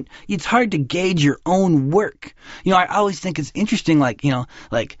it's hard to gauge your own work. I always think it's interesting, like,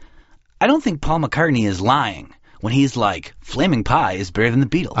 I don't think Paul McCartney is lying when he's like, Flaming Pie is better than the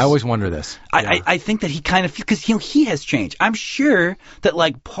Beatles. I always wonder this. I think that he kind of, because he has changed. I'm sure that,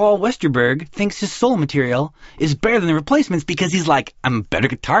 like, Paul Westerberg thinks his solo material is better than the Replacements, because he's like, I'm a better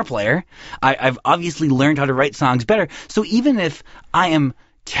guitar player. I've obviously learned how to write songs better. So even if I am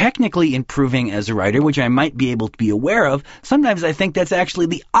technically improving as a writer, which I might be able to be aware of, sometimes I think that's actually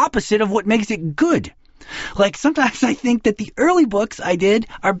the opposite of what makes it good. Like, sometimes I think that the early books I did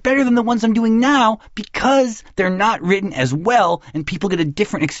are better than the ones I'm doing now, because they're not written as well and people get a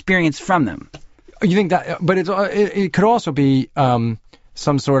different experience from them. You think that, but it could also be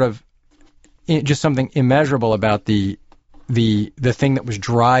some sort of just something immeasurable about the thing that was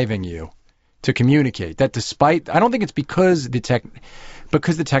driving you to communicate. That despite, I don't think it's because the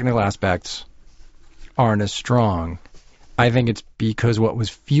technical aspects aren't as strong. I think it's because what was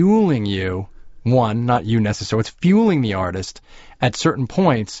fueling you, one, not you necessarily, what's fueling the artist at certain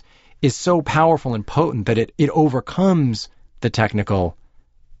points is so powerful and potent that it overcomes the technical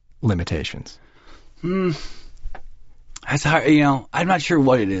limitations. That's hard, I'm not sure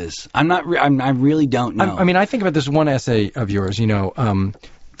what it is. I really don't know. I mean, I think about this one essay of yours,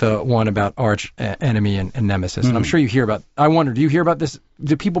 the one about arch enemy and nemesis. And I'm sure you hear about, I wonder, do you hear about this?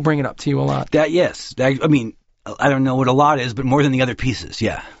 Do people bring it up to you a lot? Yes. I mean, I don't know what a lot is, but more than the other pieces,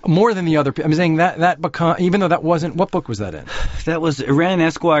 yeah. More than the other I'm saying that even though that wasn't, what book was that in? That was, it ran in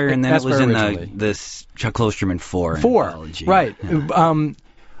Esquire, and then Esquire it was in this Chuck Klosterman 4. 4, right. Yeah.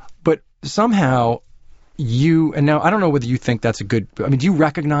 But somehow and now I don't know whether you think that's a good, I mean, do you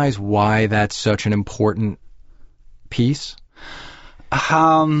recognize why that's such an important piece? Do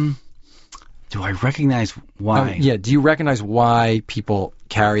I recognize why? Yeah, do you recognize why people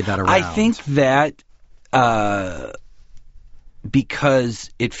carry that around? I think that because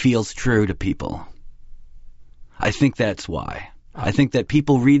it feels true to people. I think that's why. I think that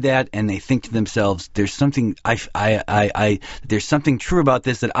people read that and they think to themselves, there's something there's something true about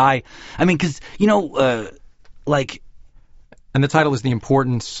this that I mean, because like... And the title is The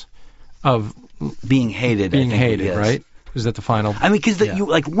Importance of Being hated. Being I think hated, it is. right? Is that the final? I mean, because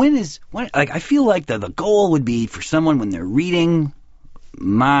I feel like the goal would be for someone when they're reading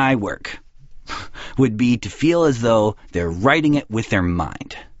my work would be to feel as though they're writing it with their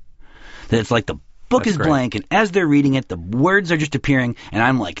mind. That it's like the book That's is great. blank, and as they're reading it, the words are just appearing, and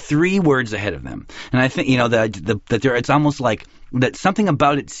I'm like 3 words ahead of them. And I think, it's almost like that something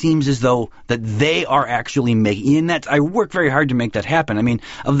about it seems as though that they are actually making, and I work very hard to make that happen. I mean,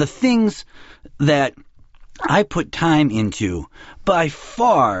 of the things that I put time into, by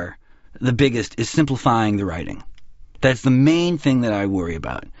far the biggest is simplifying the writing. That's the main thing that I worry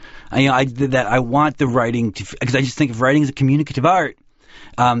about. I want the writing to, because I just think if writing is a communicative art,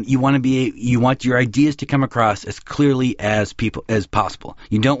 you want your ideas to come across as clearly as possible.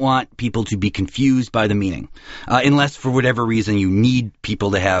 You don't want people to be confused by the meaning, unless for whatever reason you need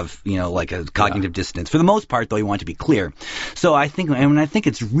people to have, like a cognitive dissonance. For the most part, though, you want it to be clear. So I think, and when I think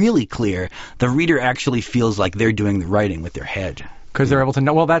it's really clear, the reader actually feels like they're doing the writing with their head. Because they're able to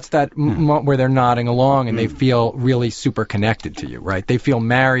know. Well, that's that where they're nodding along and they feel really super connected to you, right? They feel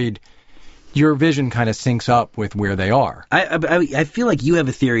married. Your vision kind of syncs up with where they are. I feel like you have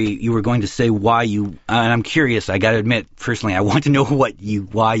a theory. You were going to say why you, and I'm curious. I got to admit, personally, I want to know why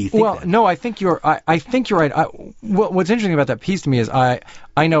you think Well, that. no, I think you're right. What's interesting about that piece to me is I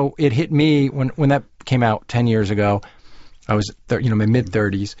know it hit me when that came out 10 years ago. I was my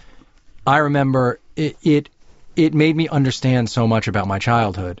mid-30s. I remember it made me understand so much about my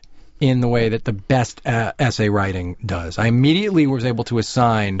childhood in the way that the best essay writing does. I immediately was able to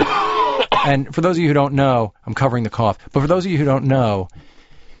assign. And for those of you who don't know, I'm covering the cough, but for those of you who don't know,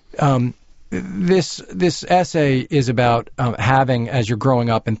 this essay is about having, as you're growing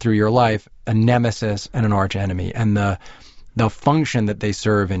up and through your life, a nemesis and an arch enemy, and the function that they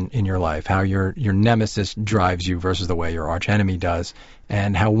serve in your life, how your nemesis drives you versus the way your arch enemy does,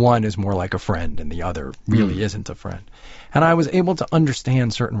 and how one is more like a friend and the other really isn't a friend. And I was able to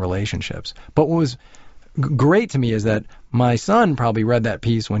understand certain relationships. But what was great to me is that my son probably read that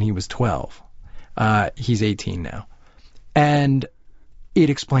piece when he was 12. He's 18 now. And it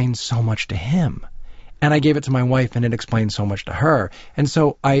explained so much to him. And I gave it to my wife, and it explained so much to her. And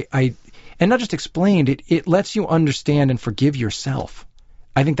so I not just explained, it lets you understand and forgive yourself.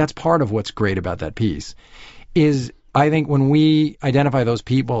 I think that's part of what's great about that piece, is I think when we identify those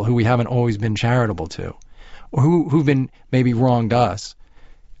people who we haven't always been charitable to, or who've been maybe wronged us,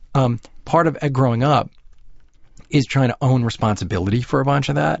 part of growing up is trying to own responsibility for a bunch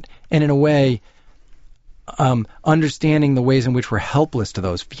of that, and in a way, understanding the ways in which we're helpless to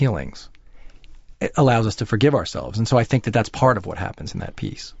those feelings. It allows us to forgive ourselves, and so I think that that's part of what happens in that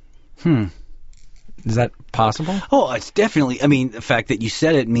piece. Is that possible? Oh, it's definitely. I mean, the fact that you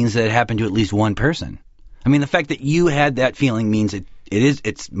said it means that it happened to at least one person. I mean, the fact that you had that feeling means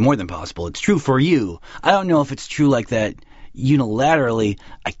it's more than possible. It's true for you. I don't know if it's true like that unilaterally.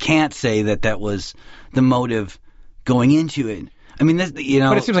 I can't say that was the motive going into it. I mean, But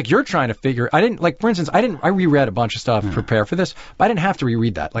it seems like you're trying to figure. For instance, I reread a bunch of stuff to prepare for this, but I didn't have to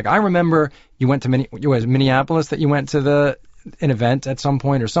reread that. Like, I remember you went to Minneapolis, that you went to an event at some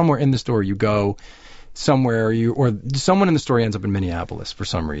point, or somewhere in the story you go somewhere, or someone in the story ends up in Minneapolis for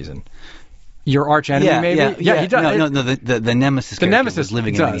some reason. Your arch enemy, maybe? Yeah, he does. No, the nemesis character was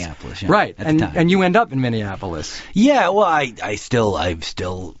living in Minneapolis. Yeah, right, at the time. and you end up in Minneapolis. Yeah, well, I'm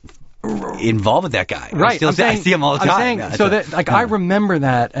still involved with that guy. Right, I see him all the time. I remember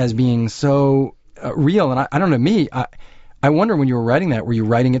that as being so real, and I don't know, me, I wonder when you were writing that, were you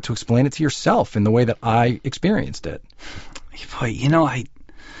writing it to explain it to yourself in the way that I experienced it? Boy, I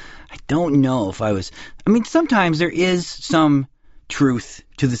don't know if I was. I mean, sometimes there is some truth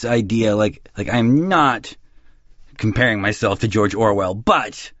to this idea. Like I'm not comparing myself to George Orwell,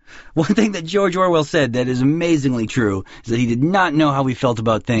 but one thing that George Orwell said that is amazingly true is that he did not know how he felt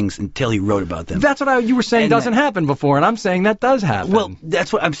about things until he wrote about them. That's what you were saying doesn't happen before, and I'm saying that does happen. Well,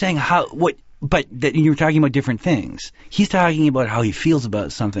 that's what I'm saying. But that you were talking about different things. He's talking about how he feels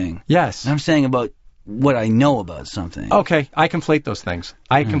about something. Yes. And I'm saying about what I know about something. Okay, I conflate those things.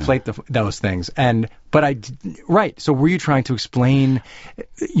 Those things. Right. So were you trying to explain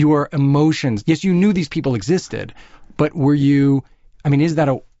your emotions? Yes, you knew these people existed, but were you? I mean,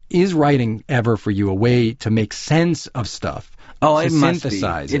 is writing ever for you a way to make sense of stuff? Oh, to it must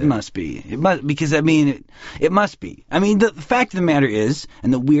synthesize be. It must be. It must, because I mean, it must be. I mean, the fact of the matter is,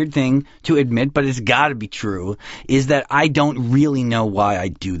 and the weird thing to admit, but it's got to be true, is that I don't really know why I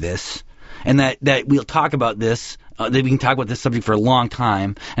do this. And that we'll talk about this, that we can talk about this subject for a long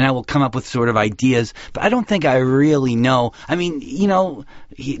time, and I will come up with sort of ideas, but I don't think I really know. I mean,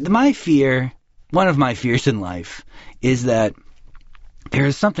 my fear one of my fears in life is that there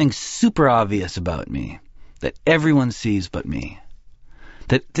is something super obvious about me that everyone sees but me.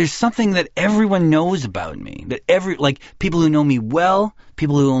 That there's something that everyone knows about me. That people who know me well,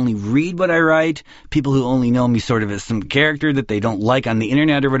 people who only read what I write, people who only know me sort of as some character that they don't like on the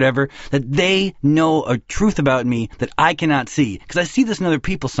internet or whatever, that they know a truth about me that I cannot see. Because I see this in other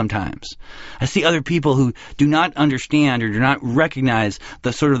people sometimes. I see other people who do not understand or do not recognize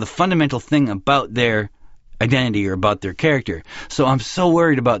the sort of the fundamental thing about their identity or about their character. So I'm so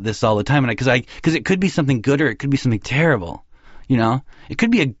worried about this all the time, because it could be something good or it could be something terrible. You know, it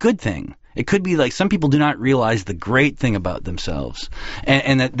could be a good thing. It could be like some people do not realize the great thing about themselves,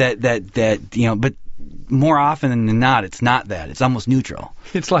 and that you know. But more often than not, it's not that. It's almost neutral.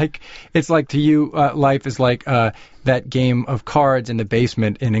 It's like to you, life is like that game of cards in the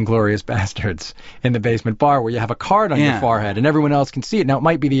basement in Inglourious Bastards, in the basement bar where you have a card on your forehead and everyone else can see it. Now it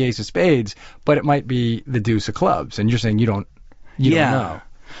might be the ace of spades, but it might be the deuce of clubs, and you're saying you don't know.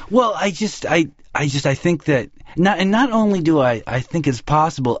 Well, I think that not only do I think it's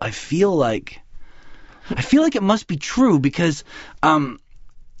possible, I feel like it must be true, because I'm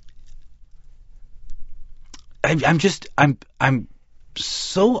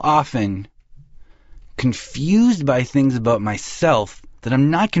so often confused by things about myself that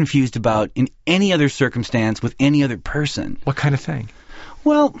I'm not confused about in any other circumstance with any other person. What kind of thing?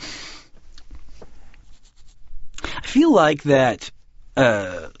 Well, I feel like that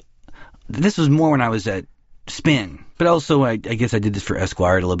this was more when I was at Spin, but also I guess I did this for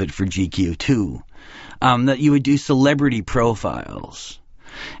Esquire, a little bit for GQ too, that you would do celebrity profiles.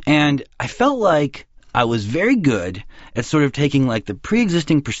 And I felt like I was very good at sort of taking like the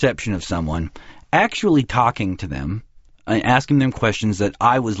pre-existing perception of someone, actually talking to them, asking them questions that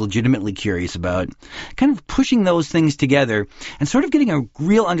I was legitimately curious about, kind of pushing those things together and sort of getting a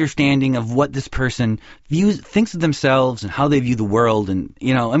real understanding of what this person thinks of themselves and how they view the world. And,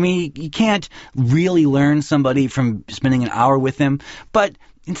 you know, I mean, you can't really learn somebody from spending an hour with them, but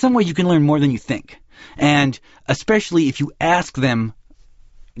in some ways you can learn more than you think. And especially if you ask them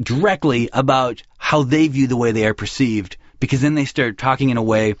directly about how they view the way they are perceived, because then they start talking in a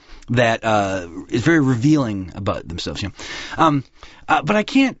way that is very revealing about themselves. You know? But I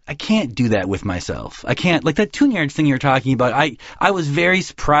can't do that with myself. I can't, like that 2 yards thing you were talking about. I was very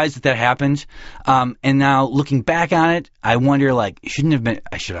surprised that happened. And now looking back on it, I wonder, like, I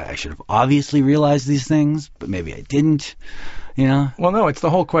should have obviously realized these things, but maybe I didn't. You know? Well, no, it's the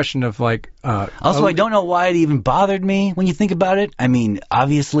whole question of like. Also, I don't know why it even bothered me when you think about it. I mean,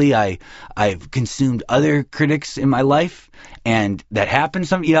 obviously, I've consumed other critics in my life, and that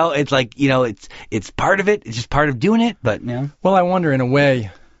happens. It's like, it's part of it. It's just part of doing it. But Well, I wonder in a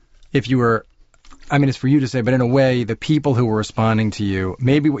way, if you were, I mean, it's for you to say, but in a way, the people who were responding to you,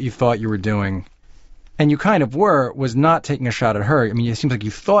 maybe what you thought you were doing, and you kind of were, was not taking a shot at her. I mean, it seems like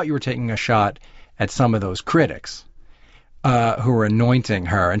you thought you were taking a shot at some of those critics. Who were anointing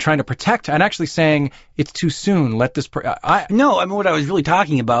her and trying to protect her and actually saying it's too soon. Let this. No, I mean what I was really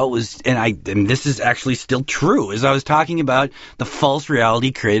talking about was, and this is actually still true, is I was talking about the false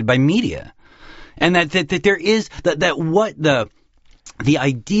reality created by media, and that there is that what the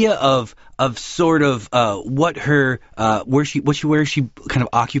idea of sort of what her where she kind of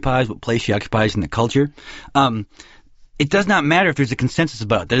occupies, what place she occupies in the culture. It does not matter if there's a consensus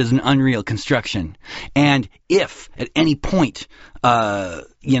about it. That is an unreal construction. And if at any point,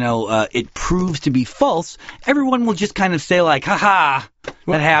 it proves to be false, everyone will just kind of say like, "Ha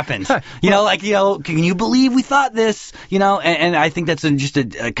that happened." Can you believe we thought this? And I think that's just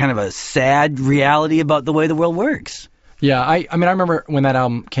a kind of a sad reality about the way the world works. Yeah, I mean, I remember when that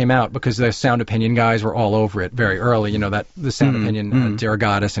album came out, because the Sound Opinion guys were all over it very early, that the Sound Opinion, Dear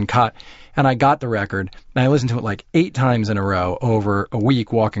Goddess and Cot, and I got the record, and I listened to it like 8 times in a row over a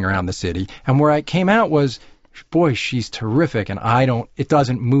week walking around the city, and where I came out was, boy, she's terrific, and it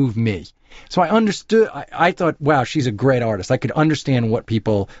doesn't move me. So I understood, I thought, wow, she's a great artist. I could understand what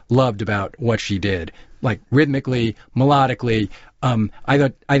people loved about what she did, like rhythmically, melodically.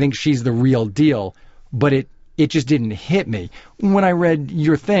 I think she's the real deal, but it just didn't hit me. When I read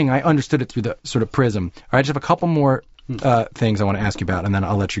your thing, I understood it through the sort of prism. All right, I just have a couple more things I want to ask you about, and then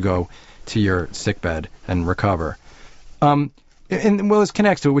I'll let you go to your sickbed and recover. And this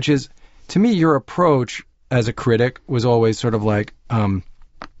connects to it, which is, to me, your approach as a critic was always sort of like, and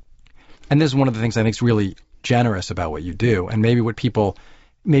this is one of the things I think is really generous about what you do, and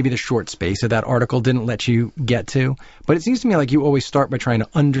maybe the short space of that article didn't let you get to, but it seems to me like you always start by trying to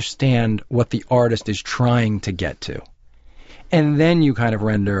understand what the artist is trying to get to. And then you kind of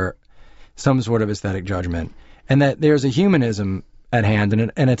render some sort of aesthetic judgment. And that there's a humanism at hand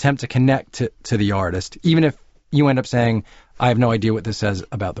and an attempt to connect to the artist, even if you end up saying, I have no idea what this says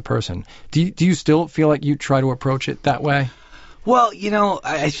about the person. Do you still feel like you try to approach it that way? Well,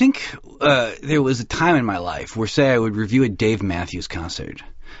 I think there was a time in my life where, say, I would review a Dave Matthews concert,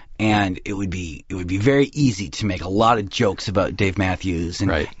 and it would be very easy to make a lot of jokes about Dave Matthews, and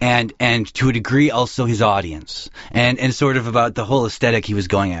right. and to a degree also his audience, and sort of about the whole aesthetic he was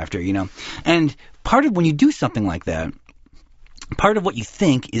going after, And part of when you do something like that, part of what you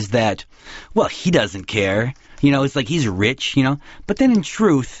think is that, well, he doesn't care, it's like he's rich, But then in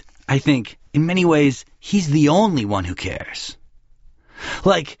truth, I think in many ways he's the only one who cares.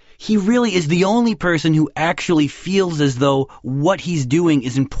 Like, he really is the only person who actually feels as though what he's doing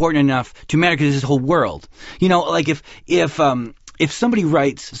is important enough to matter because it's his whole world. Like if somebody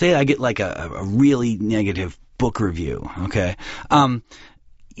writes, say I get like a really negative book review, okay? The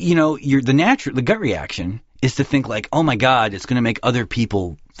gut reaction is to think like, oh my God, it's going to make other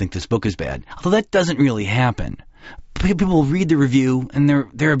people think this book is bad. Although that doesn't really happen. People read the review and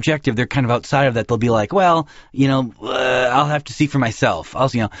they're objective. They're kind of outside of that. They'll be like, well, I'll have to see for myself.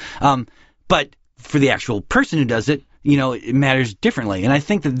 But for the actual person who does it, it matters differently. And I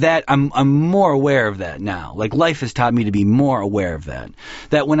think that I'm more aware of that now. Like life has taught me to be more aware of that.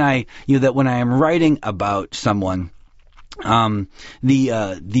 That when I am writing about someone,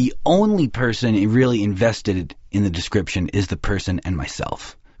 the only person really invested in the description is the person and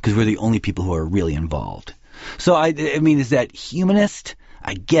myself, because we're the only people who are really involved. So, I mean, is that humanist?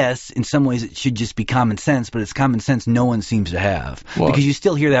 I guess in some ways it should just be common sense, but it's common sense no one seems to have. Well, because you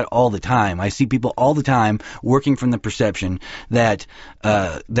still hear that all the time. I see people all the time working from the perception that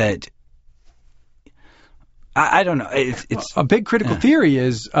I don't know. It's a big critical theory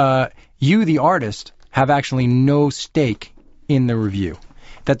is you, the artist, have actually no stake in the review.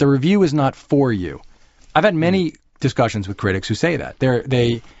 That the review is not for you. I've had many discussions with critics who say that.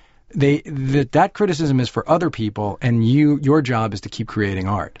 That criticism is for other people, and your job is to keep creating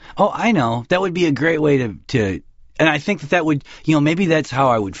art. Oh, I know. That would be a great way to and I think that would, maybe that's how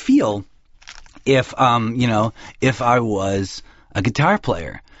I would feel if I was a guitar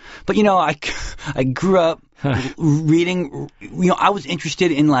player. But, I grew up reading, I was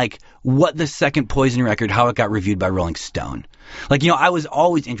interested in, like, what the second Poison record, how it got reviewed by Rolling Stone. Like, I was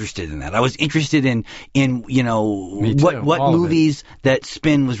always interested in that. I was interested in what movies that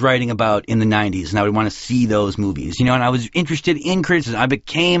Spin was writing about in the 90s, and I would want to see those movies, and I was interested in criticism. I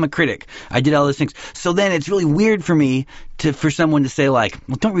became a critic. I did all those things. So then it's really weird for me for someone to say, like,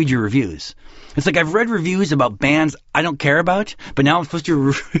 well, don't read your reviews. It's like I've read reviews about bands I don't care about, but now I'm supposed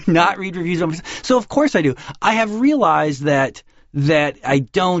to not read reviews. So of course I do. I have realized that I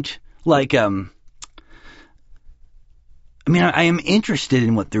don't like. I am interested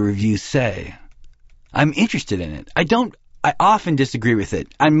in what the reviews say. I'm interested in it. I often disagree with it.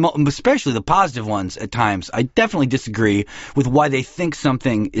 Especially the positive ones at times. I definitely disagree with why they think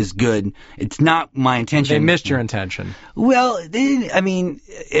something is good. It's not my intention. They missed your intention. Well,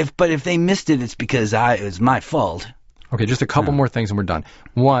 if they missed it, it's because it was my fault. Okay, just a couple more things and we're done.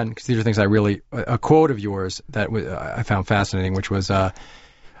 One, because these are things a quote of yours that I found fascinating, which was, I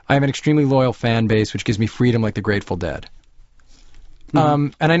have an extremely loyal fan base, which gives me freedom like the Grateful Dead. Mm-hmm.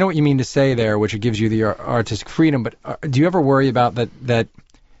 And I know what you mean to say there, which it gives you the artistic freedom, but do you ever worry about that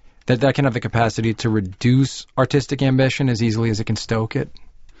can have the capacity to reduce artistic ambition as easily as it can stoke it?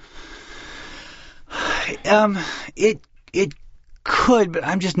 It could, but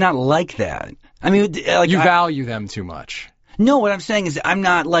I'm just not like that. I mean, like, you value them too much. No, what I'm saying is I'm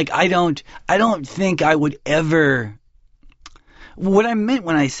not like, I don't think I would ever. What I meant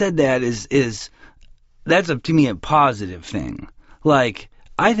when I said that is that's to me a positive thing. Like,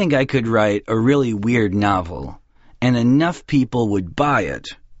 I think I could write a really weird novel, and enough people would buy it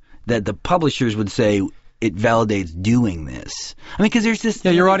that the publishers would say it validates doing this. I mean, because there's this.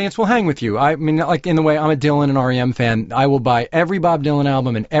 Yeah, your audience will hang with you. I mean, like in the way I'm a Dylan and REM fan, I will buy every Bob Dylan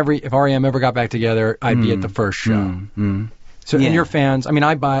album, and if REM ever got back together, I'd be at the first show. So, and your fans, I mean,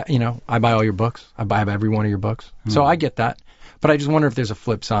 I buy all your books. I buy every one of your books. So I get that, but I just wonder if there's a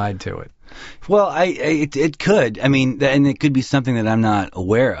flip side to it. Well, it could. I mean, and it could be something that I'm not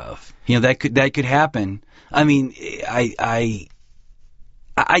aware of. That could happen. I mean, I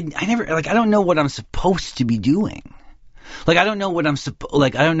never, like, I don't know what I'm supposed to be doing. Like, I don't know what I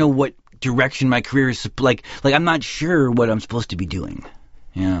don't know what direction my career is, like I'm not sure what I'm supposed to be doing.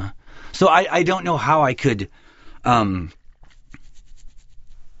 Yeah. So I don't know how I could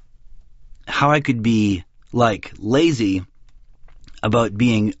be, like, lazy about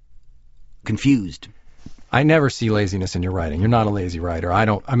being confused. I never see laziness in your writing. You're not a lazy writer. I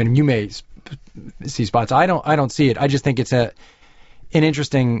mean, you may see spots. I don't see it. I just think an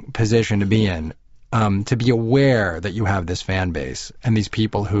interesting position to be in, to be aware that you have this fan base and these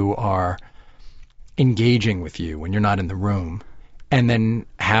people who are engaging with you when you're not in the room, and then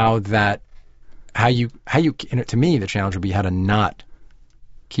how you to me the challenge would be how to not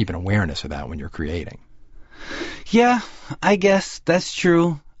keep an awareness of that when you're creating. Yeah, I guess that's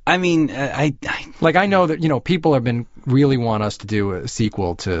true. I mean, I know that people have been really want us to do a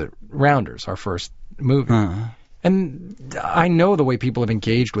sequel to Rounders, our first movie, and I know the way people have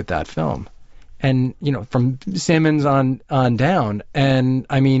engaged with that film, and from Simmons on down, and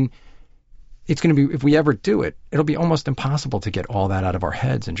I mean, it's going to be, if we ever do it, it'll be almost impossible to get all that out of our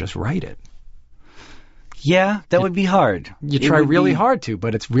heads and just write it. Yeah, that would be hard. You try really hard to,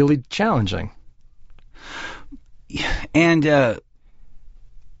 but it's really challenging. And I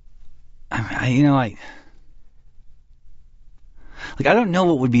don't know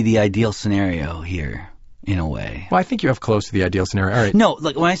what would be the ideal scenario here, in a way. Well, I think you have close to the ideal scenario. All right. No,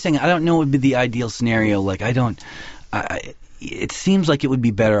 like when I'm saying I don't know what would be the ideal scenario, like it seems like it would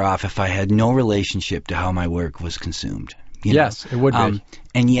be better off if I had no relationship to how my work was consumed. Yes, it would be.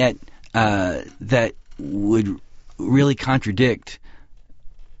 And yet, that would really contradict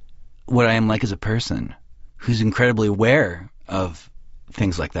what I am like as a person, who's incredibly aware of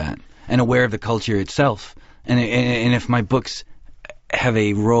things like that and aware of the culture itself. And if my books have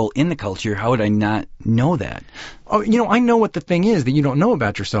a role in the culture, how would I not know that? Oh, I know what the thing is that you don't know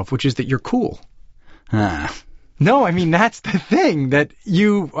about yourself, which is that you're cool. No, I mean, that's the thing that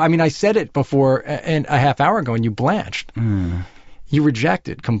I said it before and a half hour ago and you blanched. You reject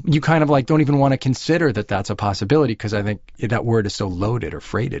it. You kind of don't even want to consider that that's a possibility because I think that word is so loaded or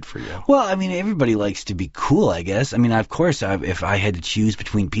freighted for you. Well, I mean, everybody likes to be cool, I guess. I mean, of course, if I had to choose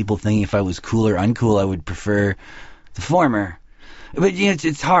between people thinking if I was cool or uncool, I would prefer the former. But,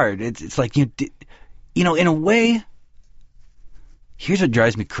 it's hard. It's like, in a way, here's what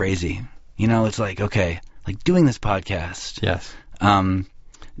drives me crazy. It's like, okay, like doing this podcast. Yes.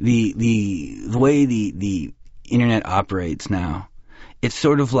 The way the internet operates now, it's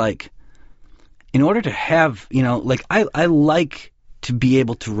sort of like, in order to have, I like to be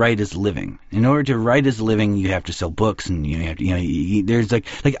able to write as a living. In order to write as a living, you have to sell books, and you have to, there's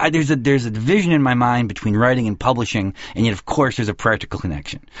there's a division in my mind between writing and publishing, and yet of course there's a practical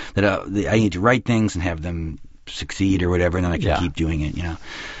connection that I need to write things and have them succeed or whatever, and then I can keep doing it.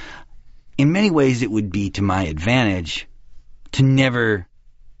 In many ways, it would be to my advantage to never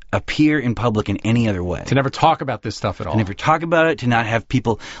appear in public in any other way. To never talk about this stuff at all. To never talk about it, to not have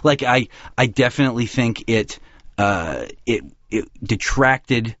people... I definitely think it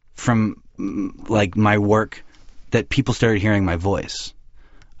detracted from, my work that people started hearing my voice.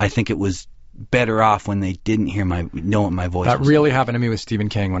 I think it was better off when they didn't know what my voice was. That really happened to me with Stephen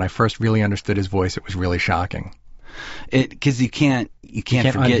King. When I first really understood his voice, it was really shocking. Because you can't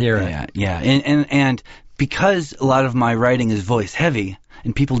forget that. It. Yeah. And because a lot of my writing is voice heavy,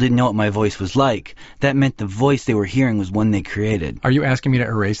 and people didn't know what my voice was like, that meant the voice they were hearing was one they created. Are you asking me to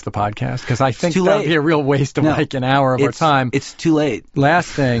erase the podcast? Because I think that would be a real waste of an hour of our time. It's too late. Last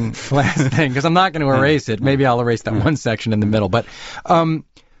thing, because I'm not going to erase it. Maybe I'll erase that one section in the middle. But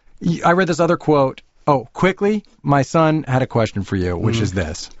I read this other quote. Oh, quickly, my son had a question for you, which is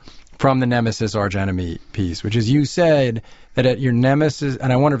this. From the Nemesis Arch Enemy piece, which is you said that at your nemesis,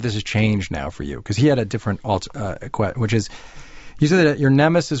 and I wonder if this has changed now for you, because he had a different which is, you said that at your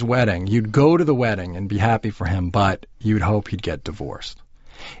nemesis wedding, you'd go to the wedding and be happy for him, but you'd hope he'd get divorced.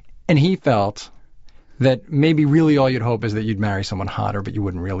 And he felt that maybe really all you'd hope is that you'd marry someone hotter, but you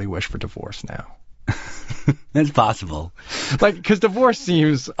wouldn't really wish for divorce now. That's possible. Because divorce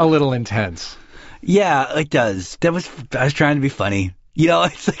seems a little intense. Yeah, it does. I was trying to be funny.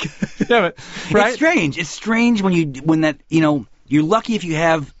 It's like... yeah, but, right? It's strange. It's strange when that, you're lucky if you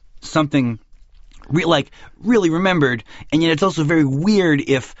have something... really remembered, and yet it's also very weird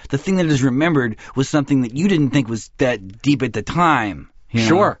if the thing that is remembered was something that you didn't think was that deep at the time.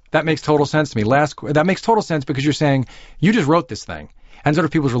 Sure, that makes total sense to me. That makes total sense because you're saying you just wrote this thing, and sort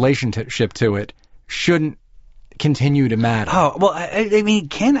of people's relationship to it shouldn't continue to matter. Oh, well, I mean, it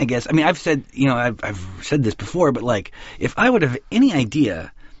can, I guess. I mean, I've said this before, but if I would have any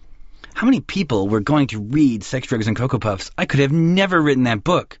idea how many people were going to read Sex, Drugs, and Cocoa Puffs, I could have never written that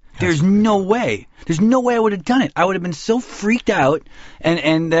book. There's no way. There's no way I would have done it. I would have been so freaked out,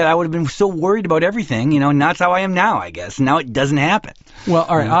 and that I would have been so worried about everything, and that's how I am now, I guess. Now it doesn't happen. Well,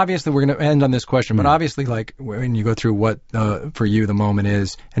 all right, obviously we're going to end on this question, but obviously, when you go through what, for you, the moment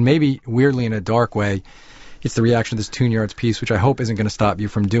is, and maybe weirdly in a dark way, It's the reaction to this Tune Yards piece, which I hope isn't going to stop you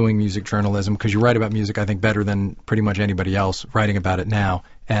from doing music journalism, because you write about music, I think, better than pretty much anybody else writing about it now.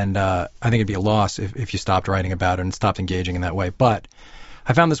 And I think it'd be a loss if you stopped writing about it and stopped engaging in that way. But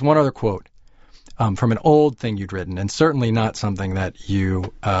I found this one other quote from an old thing you'd written, and certainly not something that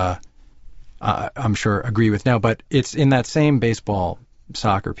you, I'm sure, agree with now, but it's in that same baseball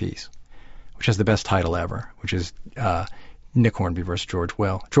soccer piece, which has the best title ever, which is Nick Hornby versus George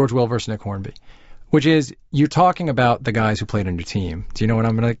Will. George Will versus Nick Hornby. Which is, you're talking about the guys who played on your team. Do you know what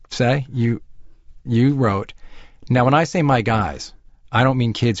I'm going to say? You wrote, now when I say my guys, I don't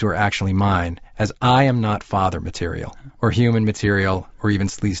mean kids who are actually mine, as I am not father material, or human material, or even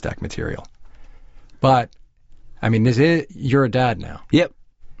sleazestack material. But, I mean, you're a dad now. Yep.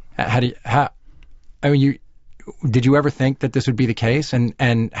 Did you ever think that this would be the case?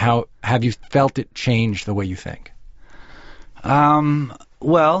 And how have you felt it change the way you think?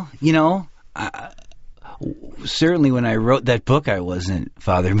 Well, certainly when I wrote that book, I wasn't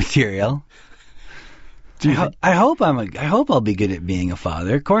father material. I hope I'll be good at being a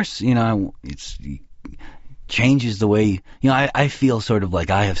father. Of course, it changes the way, I feel sort of like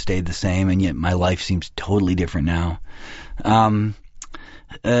I have stayed the same, and yet my life seems totally different now.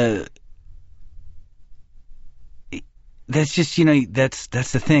 That's just, that's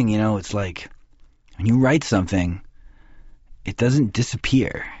the thing, it's like when you write something, it doesn't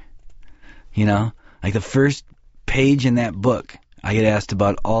disappear. Like the first page in that book, I get asked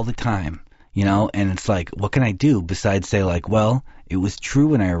about all the time, and it's like, what can I do besides say like, well, it was true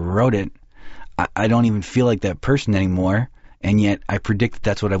when I wrote it. I don't even feel like that person anymore, and yet I predict that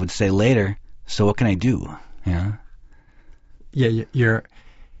that's what I would say later. So what can I do? Yeah, your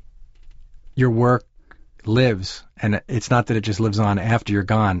work lives, and it's not that it just lives on after you're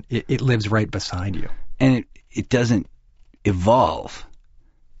gone. It lives right beside you, and it doesn't evolve.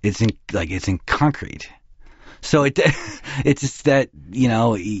 It's in concrete. So it's just that,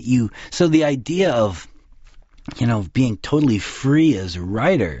 so the idea of, being totally free as a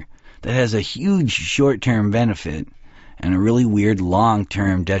writer, that has a huge short-term benefit and a really weird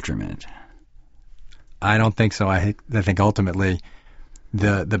long-term detriment. I don't think so. I think ultimately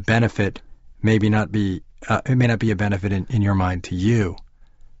the benefit it may not be a benefit in your mind to you,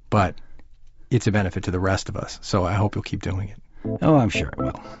 but it's a benefit to the rest of us. So I hope you'll keep doing it. Oh, I'm sure I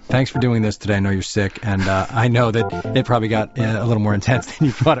will. Thanks for doing this today. I know you're sick, and I know that it probably got a little more intense than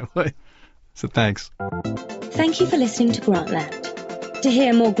you thought it would. So thanks. Thank you for listening to Grantland. To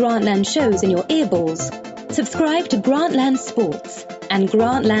hear more Grantland shows in your earballs, subscribe to Grantland Sports and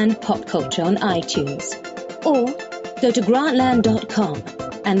Grantland Pop Culture on iTunes. Or go to grantland.com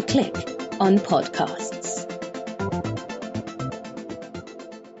and click on podcasts.